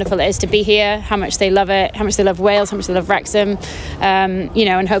how wonderful it is to be here, how much they love it, how much they love Wales, how much they love Wrexham,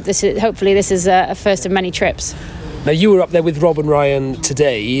 and hopefully this is a first of many trips. Now, you were up there with Rob and Ryan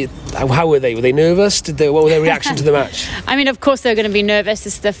today. How were they? Were they nervous? What were their reaction to the match? I mean, of course they're going to be nervous.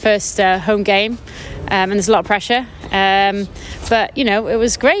 This is their first home game, and there's a lot of pressure. But, it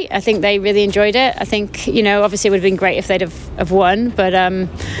was great. I think they really enjoyed it. I think, obviously it would have been great if they'd have won. But,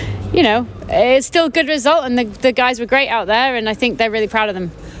 it's still a good result, and the guys were great out there, and I think they're really proud of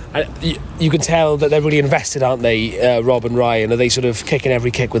them. You can tell that they're really invested, aren't they, Rob and Ryan? Are they sort of kicking every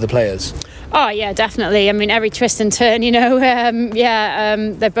kick with the players? Oh, yeah, definitely. I mean, every twist and turn, they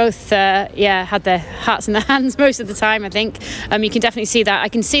both, had their hearts in their hands most of the time, I think. You can definitely see that. I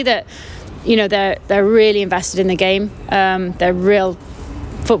can see that, they're really invested in the game. They're real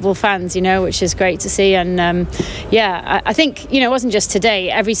football fans, which is great to see. And I think, it wasn't just today.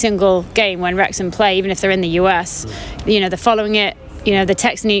 Every single game when Wrexham play, even if they're in the US, they're following it. They're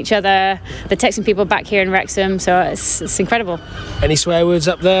texting each other, they're texting people back here in Wrexham, so it's incredible. Any swear words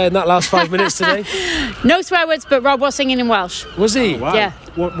up there in that last 5 minutes today? No swear words, but Rob was singing in Welsh. Was he? Oh, wow. Yeah.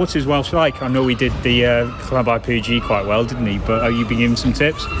 What's his Welsh like? I know he did the Club IPG quite well, didn't he? But are you giving him some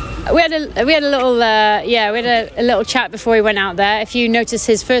tips? We had a little chat before he went out there. If you notice,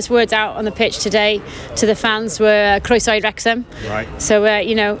 his first words out on the pitch today to the fans were "Croeso i Wrexham." Right. So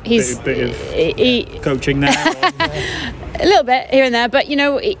he's bit of coaching there. A little bit here and there, but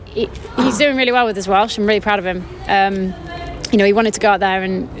he's doing really well with his Welsh. I'm really proud of him. He wanted to go out there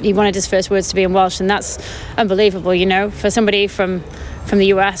and he wanted his first words to be in Welsh, and that's unbelievable. For somebody from the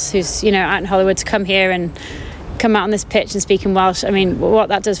US who's out in Hollywood to come here and come out on this pitch and speak in Welsh. I mean, what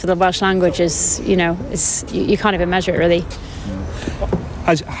that does for the Welsh language is, you can't even measure it really.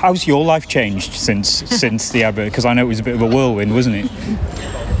 How's your life changed since the advert? Because I know it was a bit of a whirlwind, wasn't it?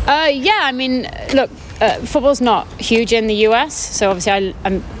 Look, football's not huge in the US, so obviously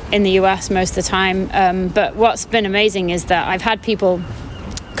I'm in the US most of the time. But what's been amazing is that I've had people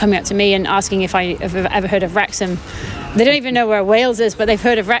coming up to me and asking if I have ever heard of Wrexham. They don't even know where Wales is, but they've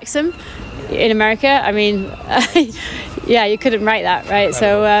heard of Wrexham in America. I mean, you couldn't write that, right?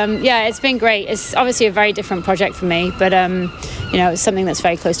 So, it's been great. It's obviously a very different project for me, but, it's something that's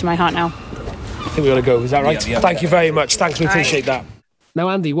very close to my heart now. I think we got to go. Is that right? Yeah. Thank you very much. Thanks. We appreciate that. Now,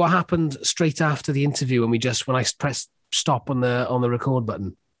 Andy, what happened straight after the interview when I pressed stop on the record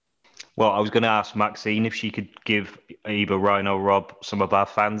button? Well, I was going to ask Maxine if she could give either Ryan or Rob some of our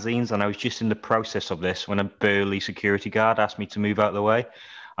fanzines, and I was just in the process of this when a burly security guard asked me to move out of the way.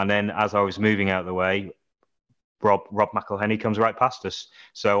 And then as I was moving out of the way, Rob McElhenney comes right past us.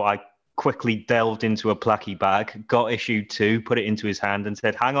 So I quickly delved into a Placky bag, got issue 2, put it into his hand and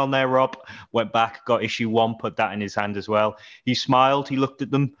said, "Hang on there, Rob." Went back, got issue 1, put that in his hand as well. He smiled, he looked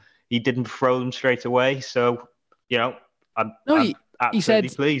at them, he didn't throw them straight away. So, I'm absolutely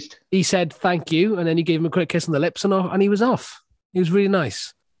pleased. He said thank you, and then he gave him a quick kiss on the lips and he was off. He was really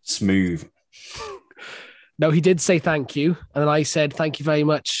nice. Smooth. No, he did say thank you, and then I said thank you very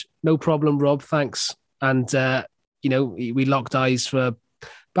much. No problem, Rob. Thanks. And we locked eyes for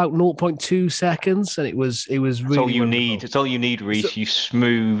about 0.2 seconds, and it was really. It's all you wonderful. need. It's all you need, Reece. You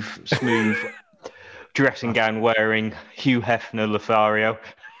smooth dressing gown wearing Hugh Hefner Lothario.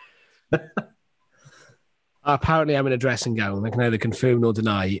 Apparently, I'm in a dressing gown. I can neither confirm nor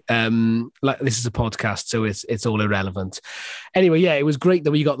deny. This is a podcast, so it's all irrelevant. Anyway, it was great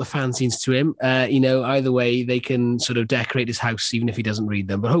that we got the fanzines to him. Either way, they can sort of decorate his house, even if he doesn't read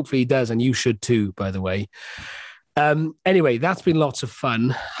them. But hopefully he does, and you should too, by the way. Anyway, that's been lots of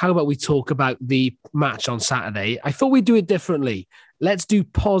fun. How about we talk about the match on Saturday? I thought we'd do it differently. Let's do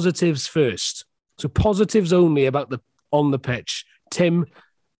positives first. So positives only about on the pitch. Tim.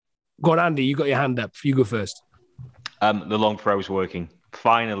 Go on, Andy, you got your hand up. You go first. The long throw's working.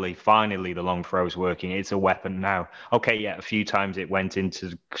 Finally, the long throw's working. It's a weapon now. Okay, a few times it went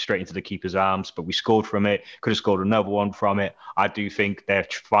straight into the keeper's arms, but we scored from it. Could have scored another one from it. I do think they're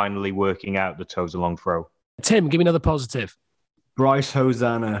finally working out the toes long throw. Tim, give me another positive. Bryce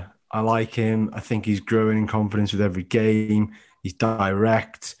Hosanna. I like him. I think he's growing in confidence with every game. He's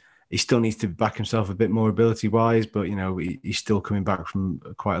direct. He still needs to back himself a bit more ability-wise, but, he's still coming back from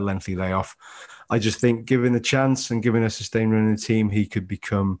quite a lengthy layoff. I just think given the chance and given a sustained run in the team, he could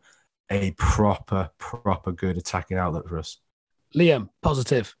become a proper good attacking outlet for us. Liam,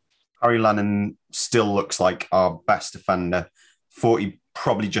 positive. Harry Lannon still looks like our best defender. Thought he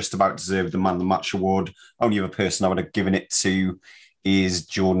probably just about deserved the Man of the Match award. Only other person I would have given it to is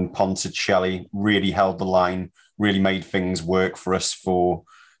Jordan Ponticelli. Really held the line, really made things work for us for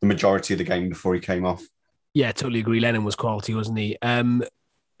the majority of the game before he came off. Yeah, totally agree. Lennon was quality, wasn't he?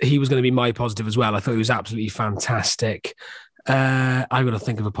 He was going to be my positive as well. I thought he was absolutely fantastic. I've got to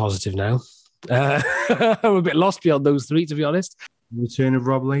think of a positive now. I'm a bit lost beyond those three, to be honest. The return of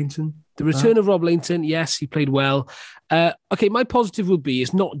Rob Lainton. The return of Rob Lainton, yes, he played well. Okay, my positive would be,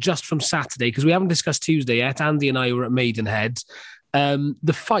 it's not just from Saturday, because we haven't discussed Tuesday yet. Andy and I were at Maidenhead.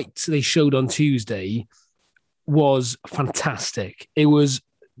 The fight they showed on Tuesday was fantastic. It was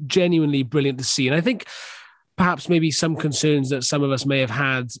genuinely brilliant to see. And I think perhaps maybe some concerns that some of us may have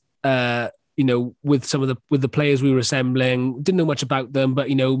had, with the players we were assembling, didn't know much about them, but,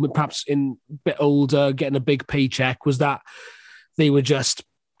 perhaps in a bit older, getting a big paycheck, was that they were just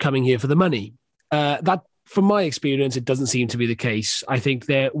coming here for the money. That, from my experience, it doesn't seem to be the case. I think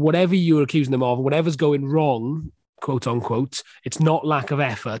that whatever you're accusing them of, whatever's going wrong, quote unquote, it's not lack of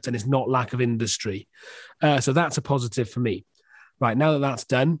effort and it's not lack of industry. So that's a positive for me. Right, now that that's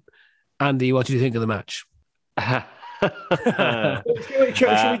done, Andy, what do you think of the match?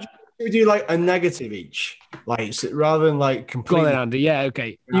 Should we do like a negative each? Like rather than like Go completely. on then, Andy. Yeah,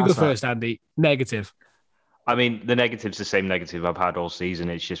 okay. You go first, Andy. Negative. I mean, the negative's the same negative I've had all season.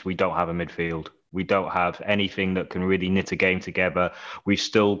 It's just we don't have a midfield. We don't have anything that can really knit a game together. We've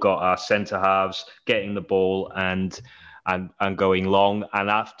still got our centre halves getting the ball and going long. And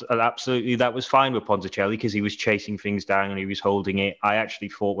absolutely, that was fine with Ponticelli because he was chasing things down and he was holding it. I actually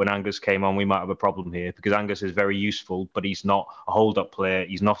thought when Angus came on, we might have a problem here because Angus is very useful, but he's not a hold-up player.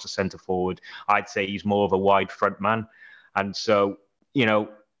 He's not a centre forward. I'd say he's more of a wide front man. And so, you know,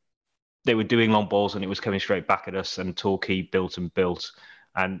 they were doing long balls and it was coming straight back at us, and Torquay built and built.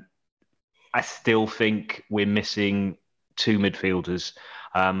 And I still think we're missing two midfielders.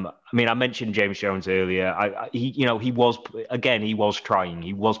 I mean, I mentioned James Jones earlier. He was trying.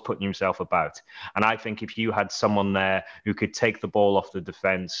 He was putting himself about. And I think if you had someone there who could take the ball off the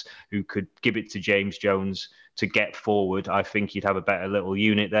defence, who could give it to James Jones to get forward, I think you'd have a better little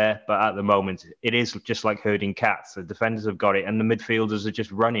unit there. But at the moment, it is just like herding cats. The defenders have got it, and the midfielders are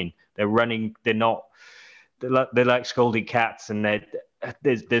just running. They're running. They're like scolding cats, and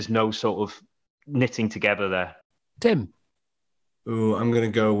there's no sort of knitting together there. Tim. Oh, I'm going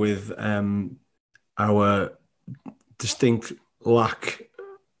to go with our distinct lack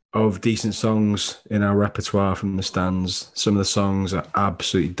of decent songs in our repertoire from the stands. Some of the songs are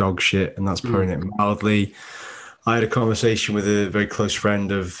absolutely dog shit, and that's putting it mildly. I had a conversation with a very close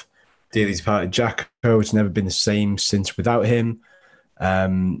friend of dearly departed Jacko. It's never been the same since without him.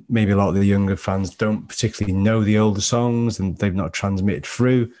 Maybe a lot of the younger fans don't particularly know the older songs and they've not transmitted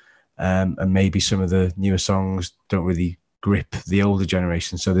through. And maybe some of the newer songs don't really grip the older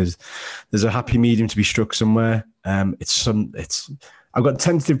generation. So there's a happy medium to be struck somewhere. I've got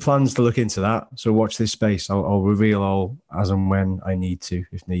tentative plans to look into that. So watch this space. I'll reveal all as and when I need to,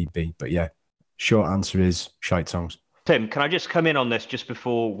 if need be. But yeah, short answer is shite songs. Tim, can I just come in on this just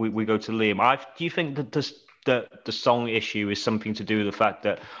before we go to Liam? Do you think that the song issue is something to do with the fact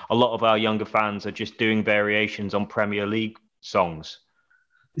that a lot of our younger fans are just doing variations on Premier League songs?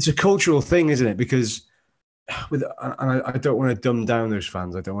 It's a cultural thing, isn't it? Because I don't want to dumb down those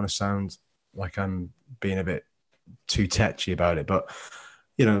fans. I don't want to sound like I'm being a bit too tetchy about it. But,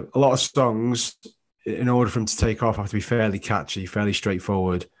 you know, a lot of songs, in order for them to take off, have to be fairly catchy, fairly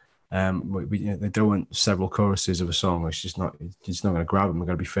straightforward. They don't want several choruses of a song. It's just not going to grab them. They're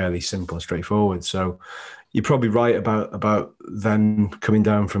going to be fairly simple and straightforward. So you're probably right about them coming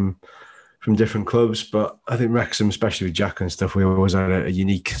down from different clubs, but I think Wrexham, especially with Jack and stuff, we always had a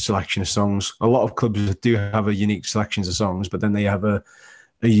unique selection of songs. A lot of clubs do have a unique selections of songs, but then they have a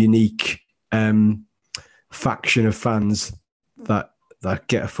unique faction of fans that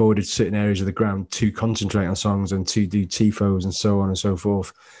get afforded certain areas of the ground to concentrate on songs and to do tifos and so on and so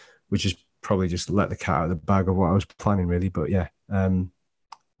forth, which is probably just let the cat out of the bag of what I was planning, really. But yeah,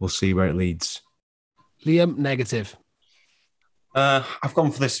 we'll see where it leads. Liam, negative. I've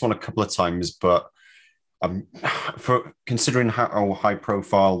gone for this one a couple of times, but for considering how high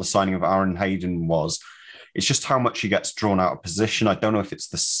profile the signing of Aaron Hayden was, it's just how much he gets drawn out of position. I don't know if it's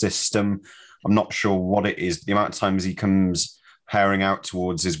the system. I'm not sure what it is. The amount of times he comes herring out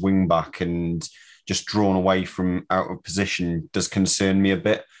towards his wing back and just drawn away from out of position does concern me a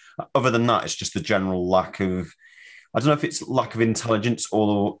bit. Other than that, it's just the general lack of, I don't know if it's lack of intelligence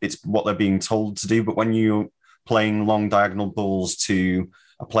or it's what they're being told to do, but when you're playing long diagonal balls to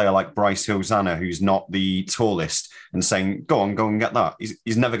a player like Bryce Hosanna, who's not the tallest, and saying, go on, get that.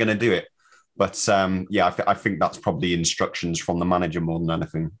 He's never going to do it. But I think that's probably instructions from the manager more than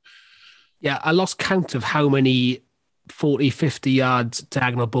anything. Yeah, I lost count of how many 40, 50 yard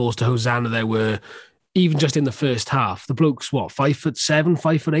diagonal balls to Hosanna there were, even just in the first half. The bloke's, 5'7",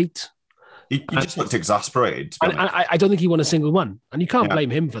 5'8"? He just looked exasperated. And I don't think he won a single one. And you can't blame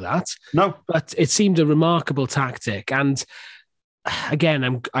him for that. No. But it seemed a remarkable tactic. And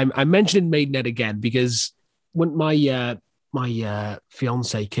again, I'm mentioning Maidenhead again because when my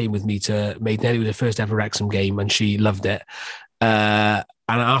fiance came with me to Maidenhead, it was her first ever Wrexham game and she loved it. And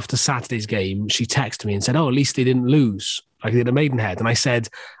after Saturday's game, she texted me and said, at least they didn't lose like they did at Maidenhead. And I said,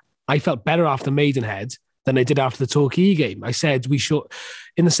 I felt better after Maidenhead than I did after the Torquay game. I said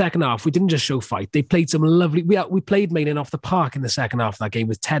in the second half, we didn't just show fight. They played some lovely... We played Maidenhead off the park in the second half of that game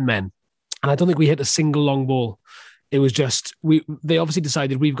with 10 men. And I don't think we hit a single long ball. It was just... They obviously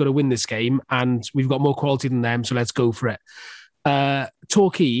decided we've got to win this game and we've got more quality than them, so let's go for it.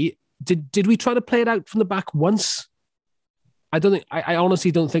 Torquay, did we try to play it out from the back once? I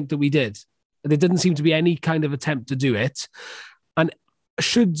honestly don't think that we did. There didn't seem to be any kind of attempt to do it. And I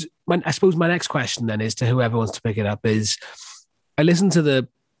suppose my next question then is to whoever wants to pick it up is, I listened to the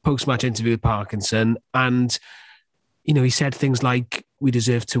post-match interview with Parkinson, and he said things like, "We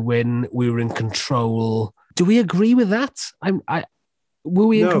deserved to win. We were in control." Do we agree with that? Were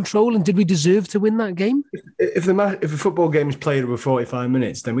we in control, and did we deserve to win that game? If a football game is played over 45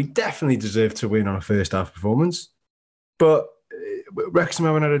 minutes, then we definitely deserve to win on a first half performance. But Wrexham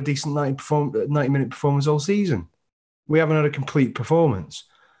haven't had a decent 90-minute performance all season. We haven't had a complete performance,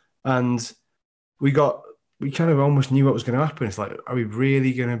 and we kind of almost knew what was going to happen. It's like, are we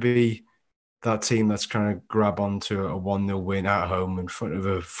really going to be that team that's trying to grab onto a 1-0 win at home in front of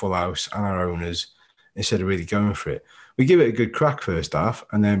a full house and our owners instead of really going for it? We give it a good crack first half,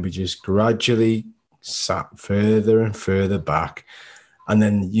 and then we just gradually sat further and further back. And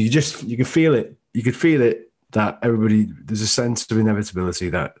then you could feel it. You could feel it that there's a sense of inevitability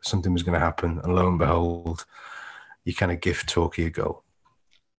that something was going to happen. And lo and behold, you kind of gift Torquay a goal.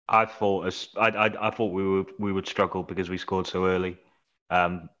 I thought we would struggle because we scored so early.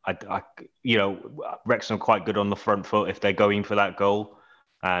 Wrexham are quite good on the front foot if they're going for that goal,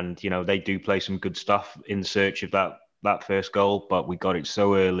 and they do play some good stuff in search of that first goal. But we got it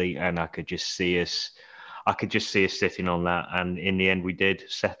so early, and I could just see us sitting on that. And in the end, we did,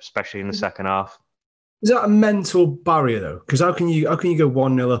 especially in the second half. Is that a mental barrier though? Because how can you go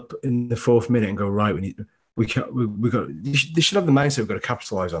 1-0 up in the 4th minute and go, right, they should have the mindset, we've got to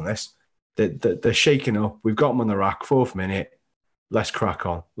capitalise on this. They're shaking up. We've got them on the rack. 4th minute. Let's crack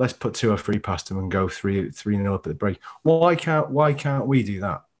on. Let's put 2 or 3 past them and go 3-0 up at the break. Why can't we do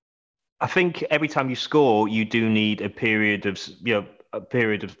that? I think every time you score, you do need a period of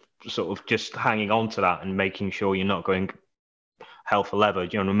sort of just hanging on to that and making sure you're not going hell for leather.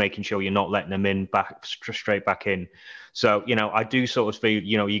 Making sure you're not letting them in straight back in. So I do sort of feel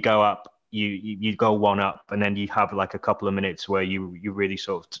you go up. You go 1 up, and then you have like a couple of minutes where you really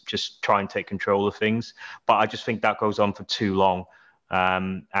sort of just try and take control of things. But I just think that goes on for too long.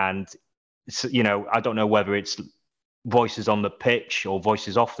 And I don't know whether it's voices on the pitch or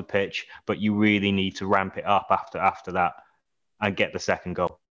voices off the pitch, but you really need to ramp it up after that and get the second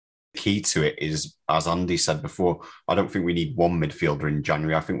goal. Key to it is, as Andy said before, I don't think we need 1 midfielder in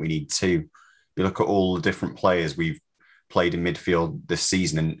January. I think we need 2. You look at all the different players we've played in midfield this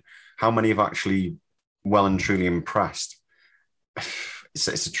season, and how many have actually well and truly impressed?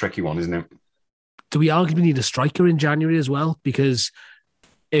 It's a tricky one, isn't it? Do we arguably need a striker in January as well? Because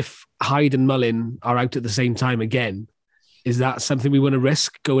if Hyde and Mullin are out at the same time again, is that something we want to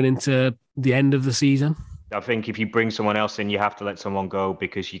risk going into the end of the season? I think if you bring someone else in, you have to let someone go,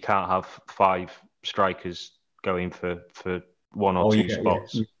 because you can't have 5 strikers going for 1 or 2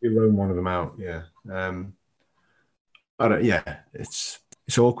 spots. Yeah. You loan one of them out, yeah.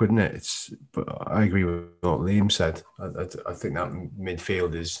 It's awkward, isn't it? But I agree with what Liam said. I think that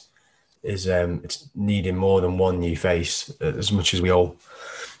midfield is it's needing more than one new face. As much as we all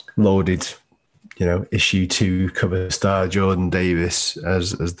lauded, issue 2 cover star Jordan Davis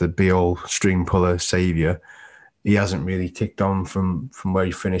as the be-all string puller saviour, he hasn't really ticked on from where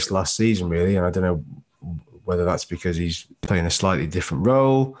he finished last season, really. And I don't know whether that's because he's playing a slightly different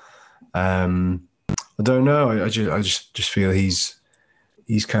role. I don't know. I just feel he's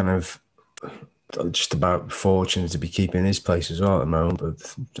kind of just about fortunate to be keeping his place as well at the moment,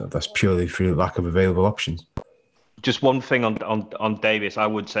 but that's purely through lack of available options. Just one thing on Davis, I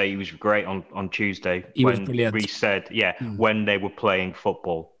would say he was great on Tuesday. He was brilliant. Reece said, when they were playing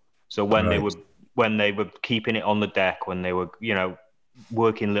football. So when they were keeping it on the deck, when they were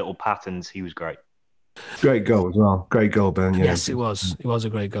working little patterns, he was great. Great goal as well. Great goal, Ben. Yes, it was. It was a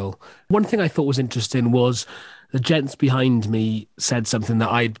great goal. One thing I thought was interesting was the gents behind me said something that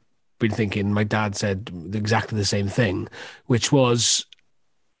I'd been thinking. My dad said exactly the same thing, which was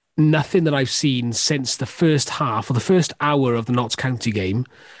nothing that I've seen since the first half or the first hour of the Notts County game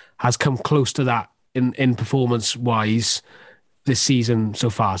has come close to that in performance-wise this season so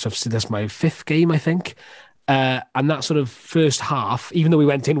far. So that's my 5th game, I think. And that sort of first half, even though we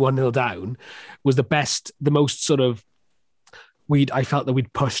went in 1-0 down, was the best, the most sort of, I felt that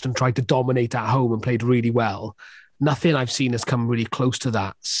we'd pushed and tried to dominate at home and played really well. Nothing I've seen has come really close to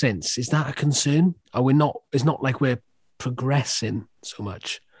that since. Is that a concern? It's not like we're progressing so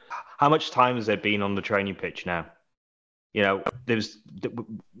much. How much time has there been on the training pitch now? Remember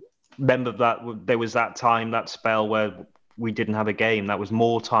that there was that spell where we didn't have a game. That was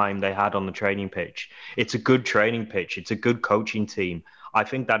more time they had on the training pitch. It's a good training pitch. It's a good coaching team. I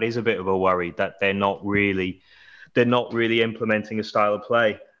think that is a bit of a worry that they're not really implementing a style of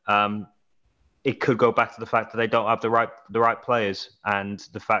play. It could go back to the fact that they don't have the right players, and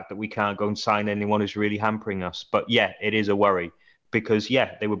the fact that we can't go and sign anyone is really hampering us. But yeah, it is a worry because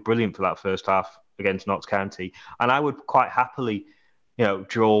they were brilliant for that first half against Notts County, and I would quite happily,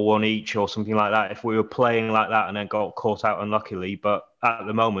 draw one each or something like that if we were playing like that and then got caught out unluckily. But at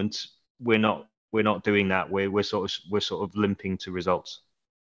the moment, we're not doing that. We're sort of limping to results.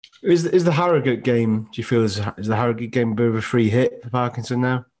 Is the Harrogate game? Do you feel is the Harrogate game a bit of a free hit for Parkinson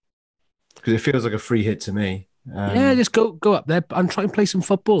now? Because it feels like a free hit to me. Just go up there and try and play some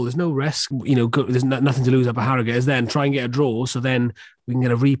football. There's no risk. There's nothing to lose up at Harrogate. Is then try and get a draw, so then we can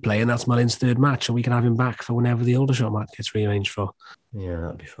get a replay, and that's Mullin's third match, and we can have him back for whenever the Aldershot match gets rearranged for. Yeah,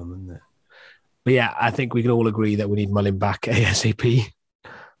 that'd be fun, wouldn't it? But yeah, I think we can all agree that we need Mullin back ASAP.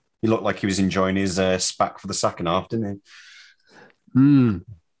 He looked like he was enjoying his SPAC for the second half, didn't he?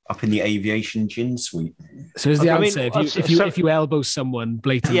 Up in the aviation gin suite. So is the answer, if you elbow someone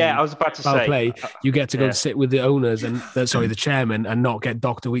blatantly, I was about to say, play, you get to go sit with the owners and the chairman, and not get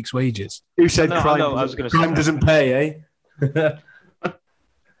Dr. Week's wages. Who said crime doesn't pay?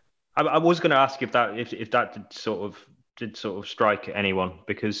 I was going to ask if that did sort of strike anyone,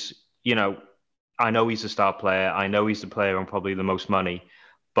 because I know he's a star player. I know he's the player on probably the most money,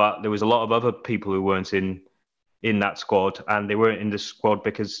 but there was a lot of other people who weren't in that squad, and they weren't in the squad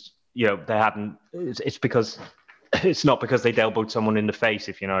because they hadn't. It's because it's not because they elbowed someone in the face,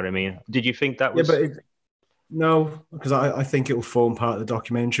 if you know what I mean. Did you think that was? Yeah, but no, because I think it will form part of the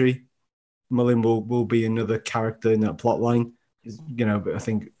documentary. Mullin will be another character in that plot line. But I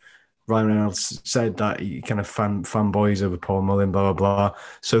think Ryan Reynolds said that he kind of fanboys over Paul Mullin, blah blah blah.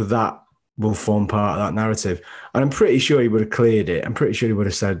 So that will form part of that narrative. And I'm pretty sure he would have cleared it. I'm pretty sure he would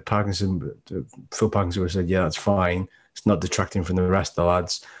have said, Phil Parkinson would have said, yeah, that's fine. It's not detracting from the rest of the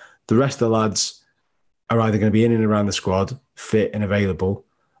lads. The rest of the lads are either going to be in and around the squad, fit and available.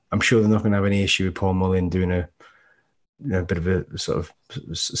 I'm sure they're not going to have any issue with Paul Mullin doing a bit of a sort of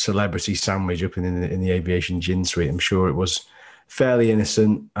celebrity sandwich up in the aviation gin suite. I'm sure it was fairly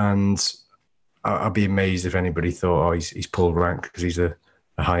innocent, and I'd be amazed if anybody thought, he's pulled rank because he's a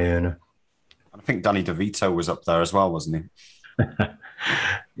high earner. I think Danny DeVito was up there as well, wasn't he?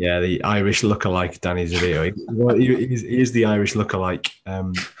 Yeah, the Irish lookalike Danny DeVito. He is the Irish lookalike.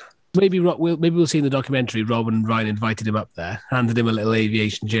 Maybe we'll see in the documentary. Rob and Ryan invited him up there, handed him a little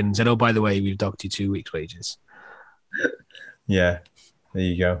aviation gin, and said, "Oh, by the way, we've docked you 2 weeks' wages." Yeah, there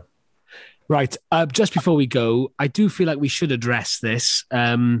you go. Right. Just before we go, I do feel like we should address this.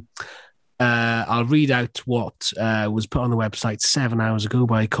 I'll read out what was put on the website 7 hours ago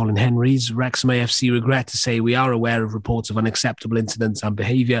by Colin Henrys. Wrexham AFC regret to say we are aware of reports of unacceptable incidents and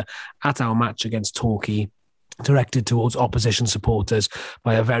behaviour at our match against Torquay, directed towards opposition supporters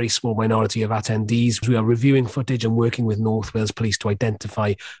by a very small minority of attendees. We are reviewing footage and working with North Wales Police to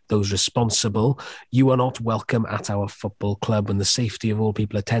identify those responsible. You are not welcome at our football club, and the safety of all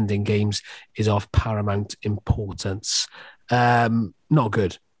people attending games is of paramount importance. Not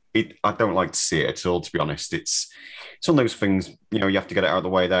good. I don't like to see it at all, to be honest. It's one of those things, you have to get it out of the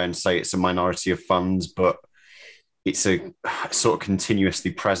way there and say it's a minority of fans, but it's a sort of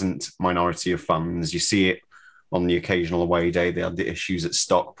continuously present minority of fans. You see it on the occasional away day. They had the issues at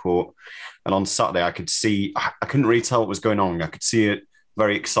Stockport. And on Saturday, I couldn't really tell what was going on. I could see a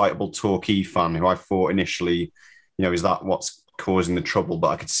very excitable Torquay fan who I thought initially, is that what's causing the trouble?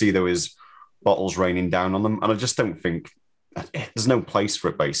 But I could see there was bottles raining down on them. And I just don't think there's no place for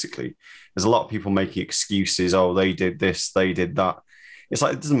it, basically. There's a lot of people making excuses. Oh, they did this, they did that. It's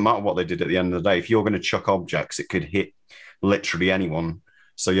like, it doesn't matter what they did at the end of the day. If you're going to chuck objects, it could hit literally anyone.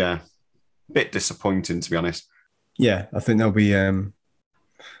 So, yeah, a bit disappointing, to be honest. Yeah, I think there'll be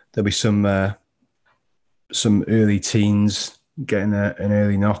some early teens getting an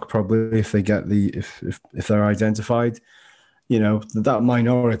early knock, probably, if they get if they're identified. That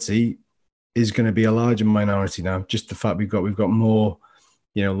minority is going to be a larger minority now. Just the fact we've got more,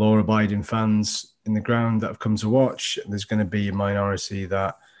 law-abiding fans in the ground that have come to watch. There's going to be a minority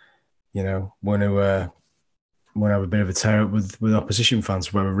that, want to have a bit of a tear up with opposition fans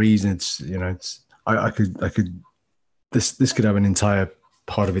for whatever reason. This could have an entire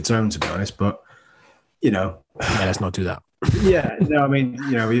part of its own, to be honest. But yeah, let's not do that. Yeah, no, I mean,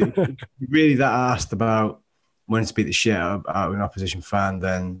 really that asked about wanting to beat the shit out of an opposition fan,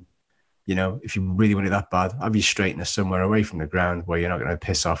 then. If you really want it that bad, have you straighten us somewhere away from the ground where you're not going to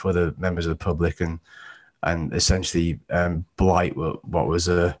piss off other members of the public and essentially blight what was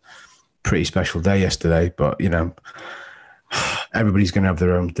a pretty special day yesterday. But everybody's going to have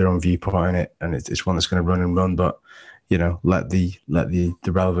their own viewpoint on it, and it's one that's going to run and run. But let the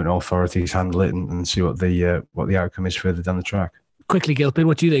relevant authorities handle it and see what the outcome is further down the track. Quickly, Gilpin,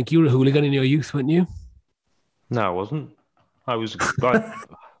 what do you think? You were a hooligan in your youth, weren't you? No, I wasn't. I was. I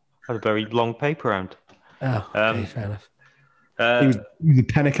had a very long paper round. Oh, okay, fair enough. He was the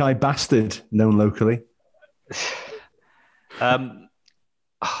Penikai bastard known locally.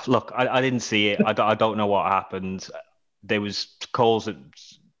 Look, I didn't see it. I don't know what happened. There was calls that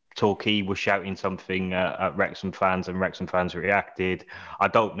Torquay was shouting something at Wrexham fans, and Wrexham fans reacted. I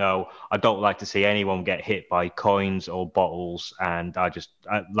don't know. I don't like to see anyone get hit by coins or bottles, and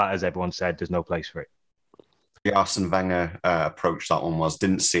as everyone said, there's no place for it. The Arsene Wenger approach that one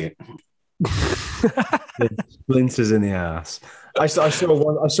didn't see it. Splinters in the ass. I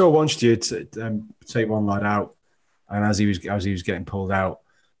saw one steward take one lad out, and as he was getting pulled out,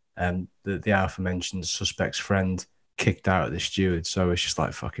 the aforementioned suspect's friend kicked out at the steward. So it's just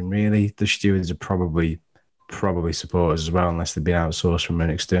like, fucking really? The stewards are probably supporters as well, unless they've been outsourced from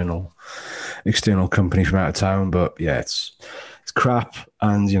an external company from out of town. But yeah, it's crap,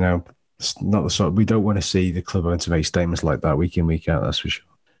 and it's not the sort. We don't want to see the club having to make statements like that week in, week out. That's for sure.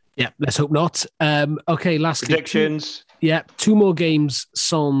 Yeah, let's hope not. Okay, lastly, predictions. Two more games.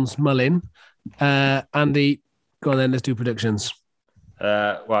 Sons Mullin. Andy, go on then. Let's do predictions.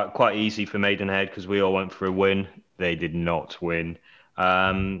 Well, quite easy for Maidenhead because we all went for a win. They did not win.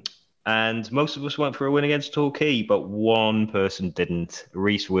 And most of us went for a win against Torquay, but one person didn't.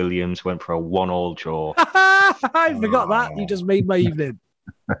 Reece Williams went for a 1-1 draw. I forgot that. You just made my evening.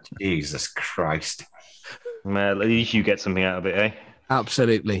 Jesus Christ. At least you get something out of it, eh?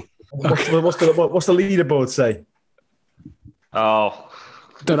 Absolutely. What's the leaderboard say? Oh.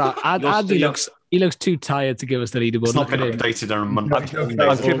 Don't know. Andy looks too tired to give us the leaderboard. It's not been updated on Monday. I'm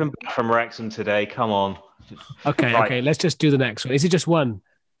driven back from Wrexham today. Come on. Okay, right. Okay. Let's just do the next one. Is it just one?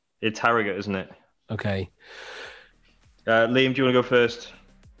 It's Harrogate, isn't it? Okay. Liam, do you want to go first?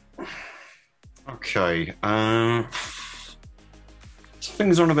 Okay.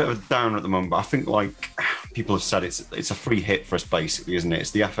 Things are on a bit of a down at the moment, but I think, like people have said, it's a free hit for us, basically, isn't it?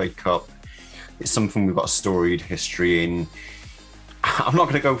 It's the FA Cup. It's something we've got a storied history in. I'm not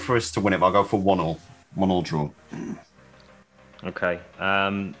going to go for us to win it, but I'll go for 1-1. 1-1 draw. Okay.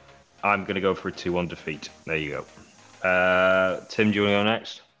 I'm going to go for a 2-1 defeat. There you go. Tim, do you want to go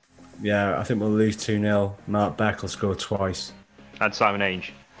next? Yeah, I think we'll lose 2-0. Mark Beck will score twice. And Simon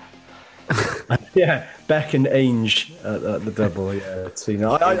Ainge. Yeah, Beck and Ainge at the double. Yeah,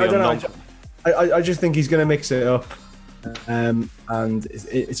 2-0. I don't know. I just think he's going to mix it up. And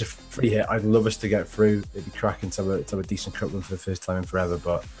it's a free hit. I'd love us to get through. It'd be cracking to have a decent cup run for the first time in forever.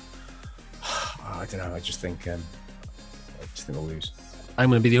 But I don't know. I just think we'll lose. I'm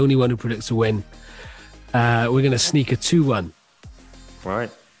going to be the only one who predicts a win. We're going to sneak a 2-1. Right.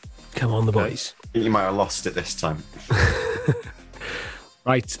 Come on, the boys. You might have lost it this time.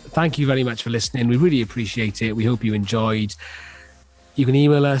 Right. Thank you very much for listening. We really appreciate it. We hope you enjoyed. You can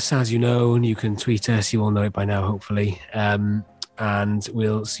email us, as you know, and you can tweet us. You all know it by now, hopefully. And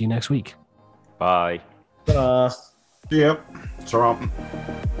we'll see you next week. Bye. Yep. It's all right.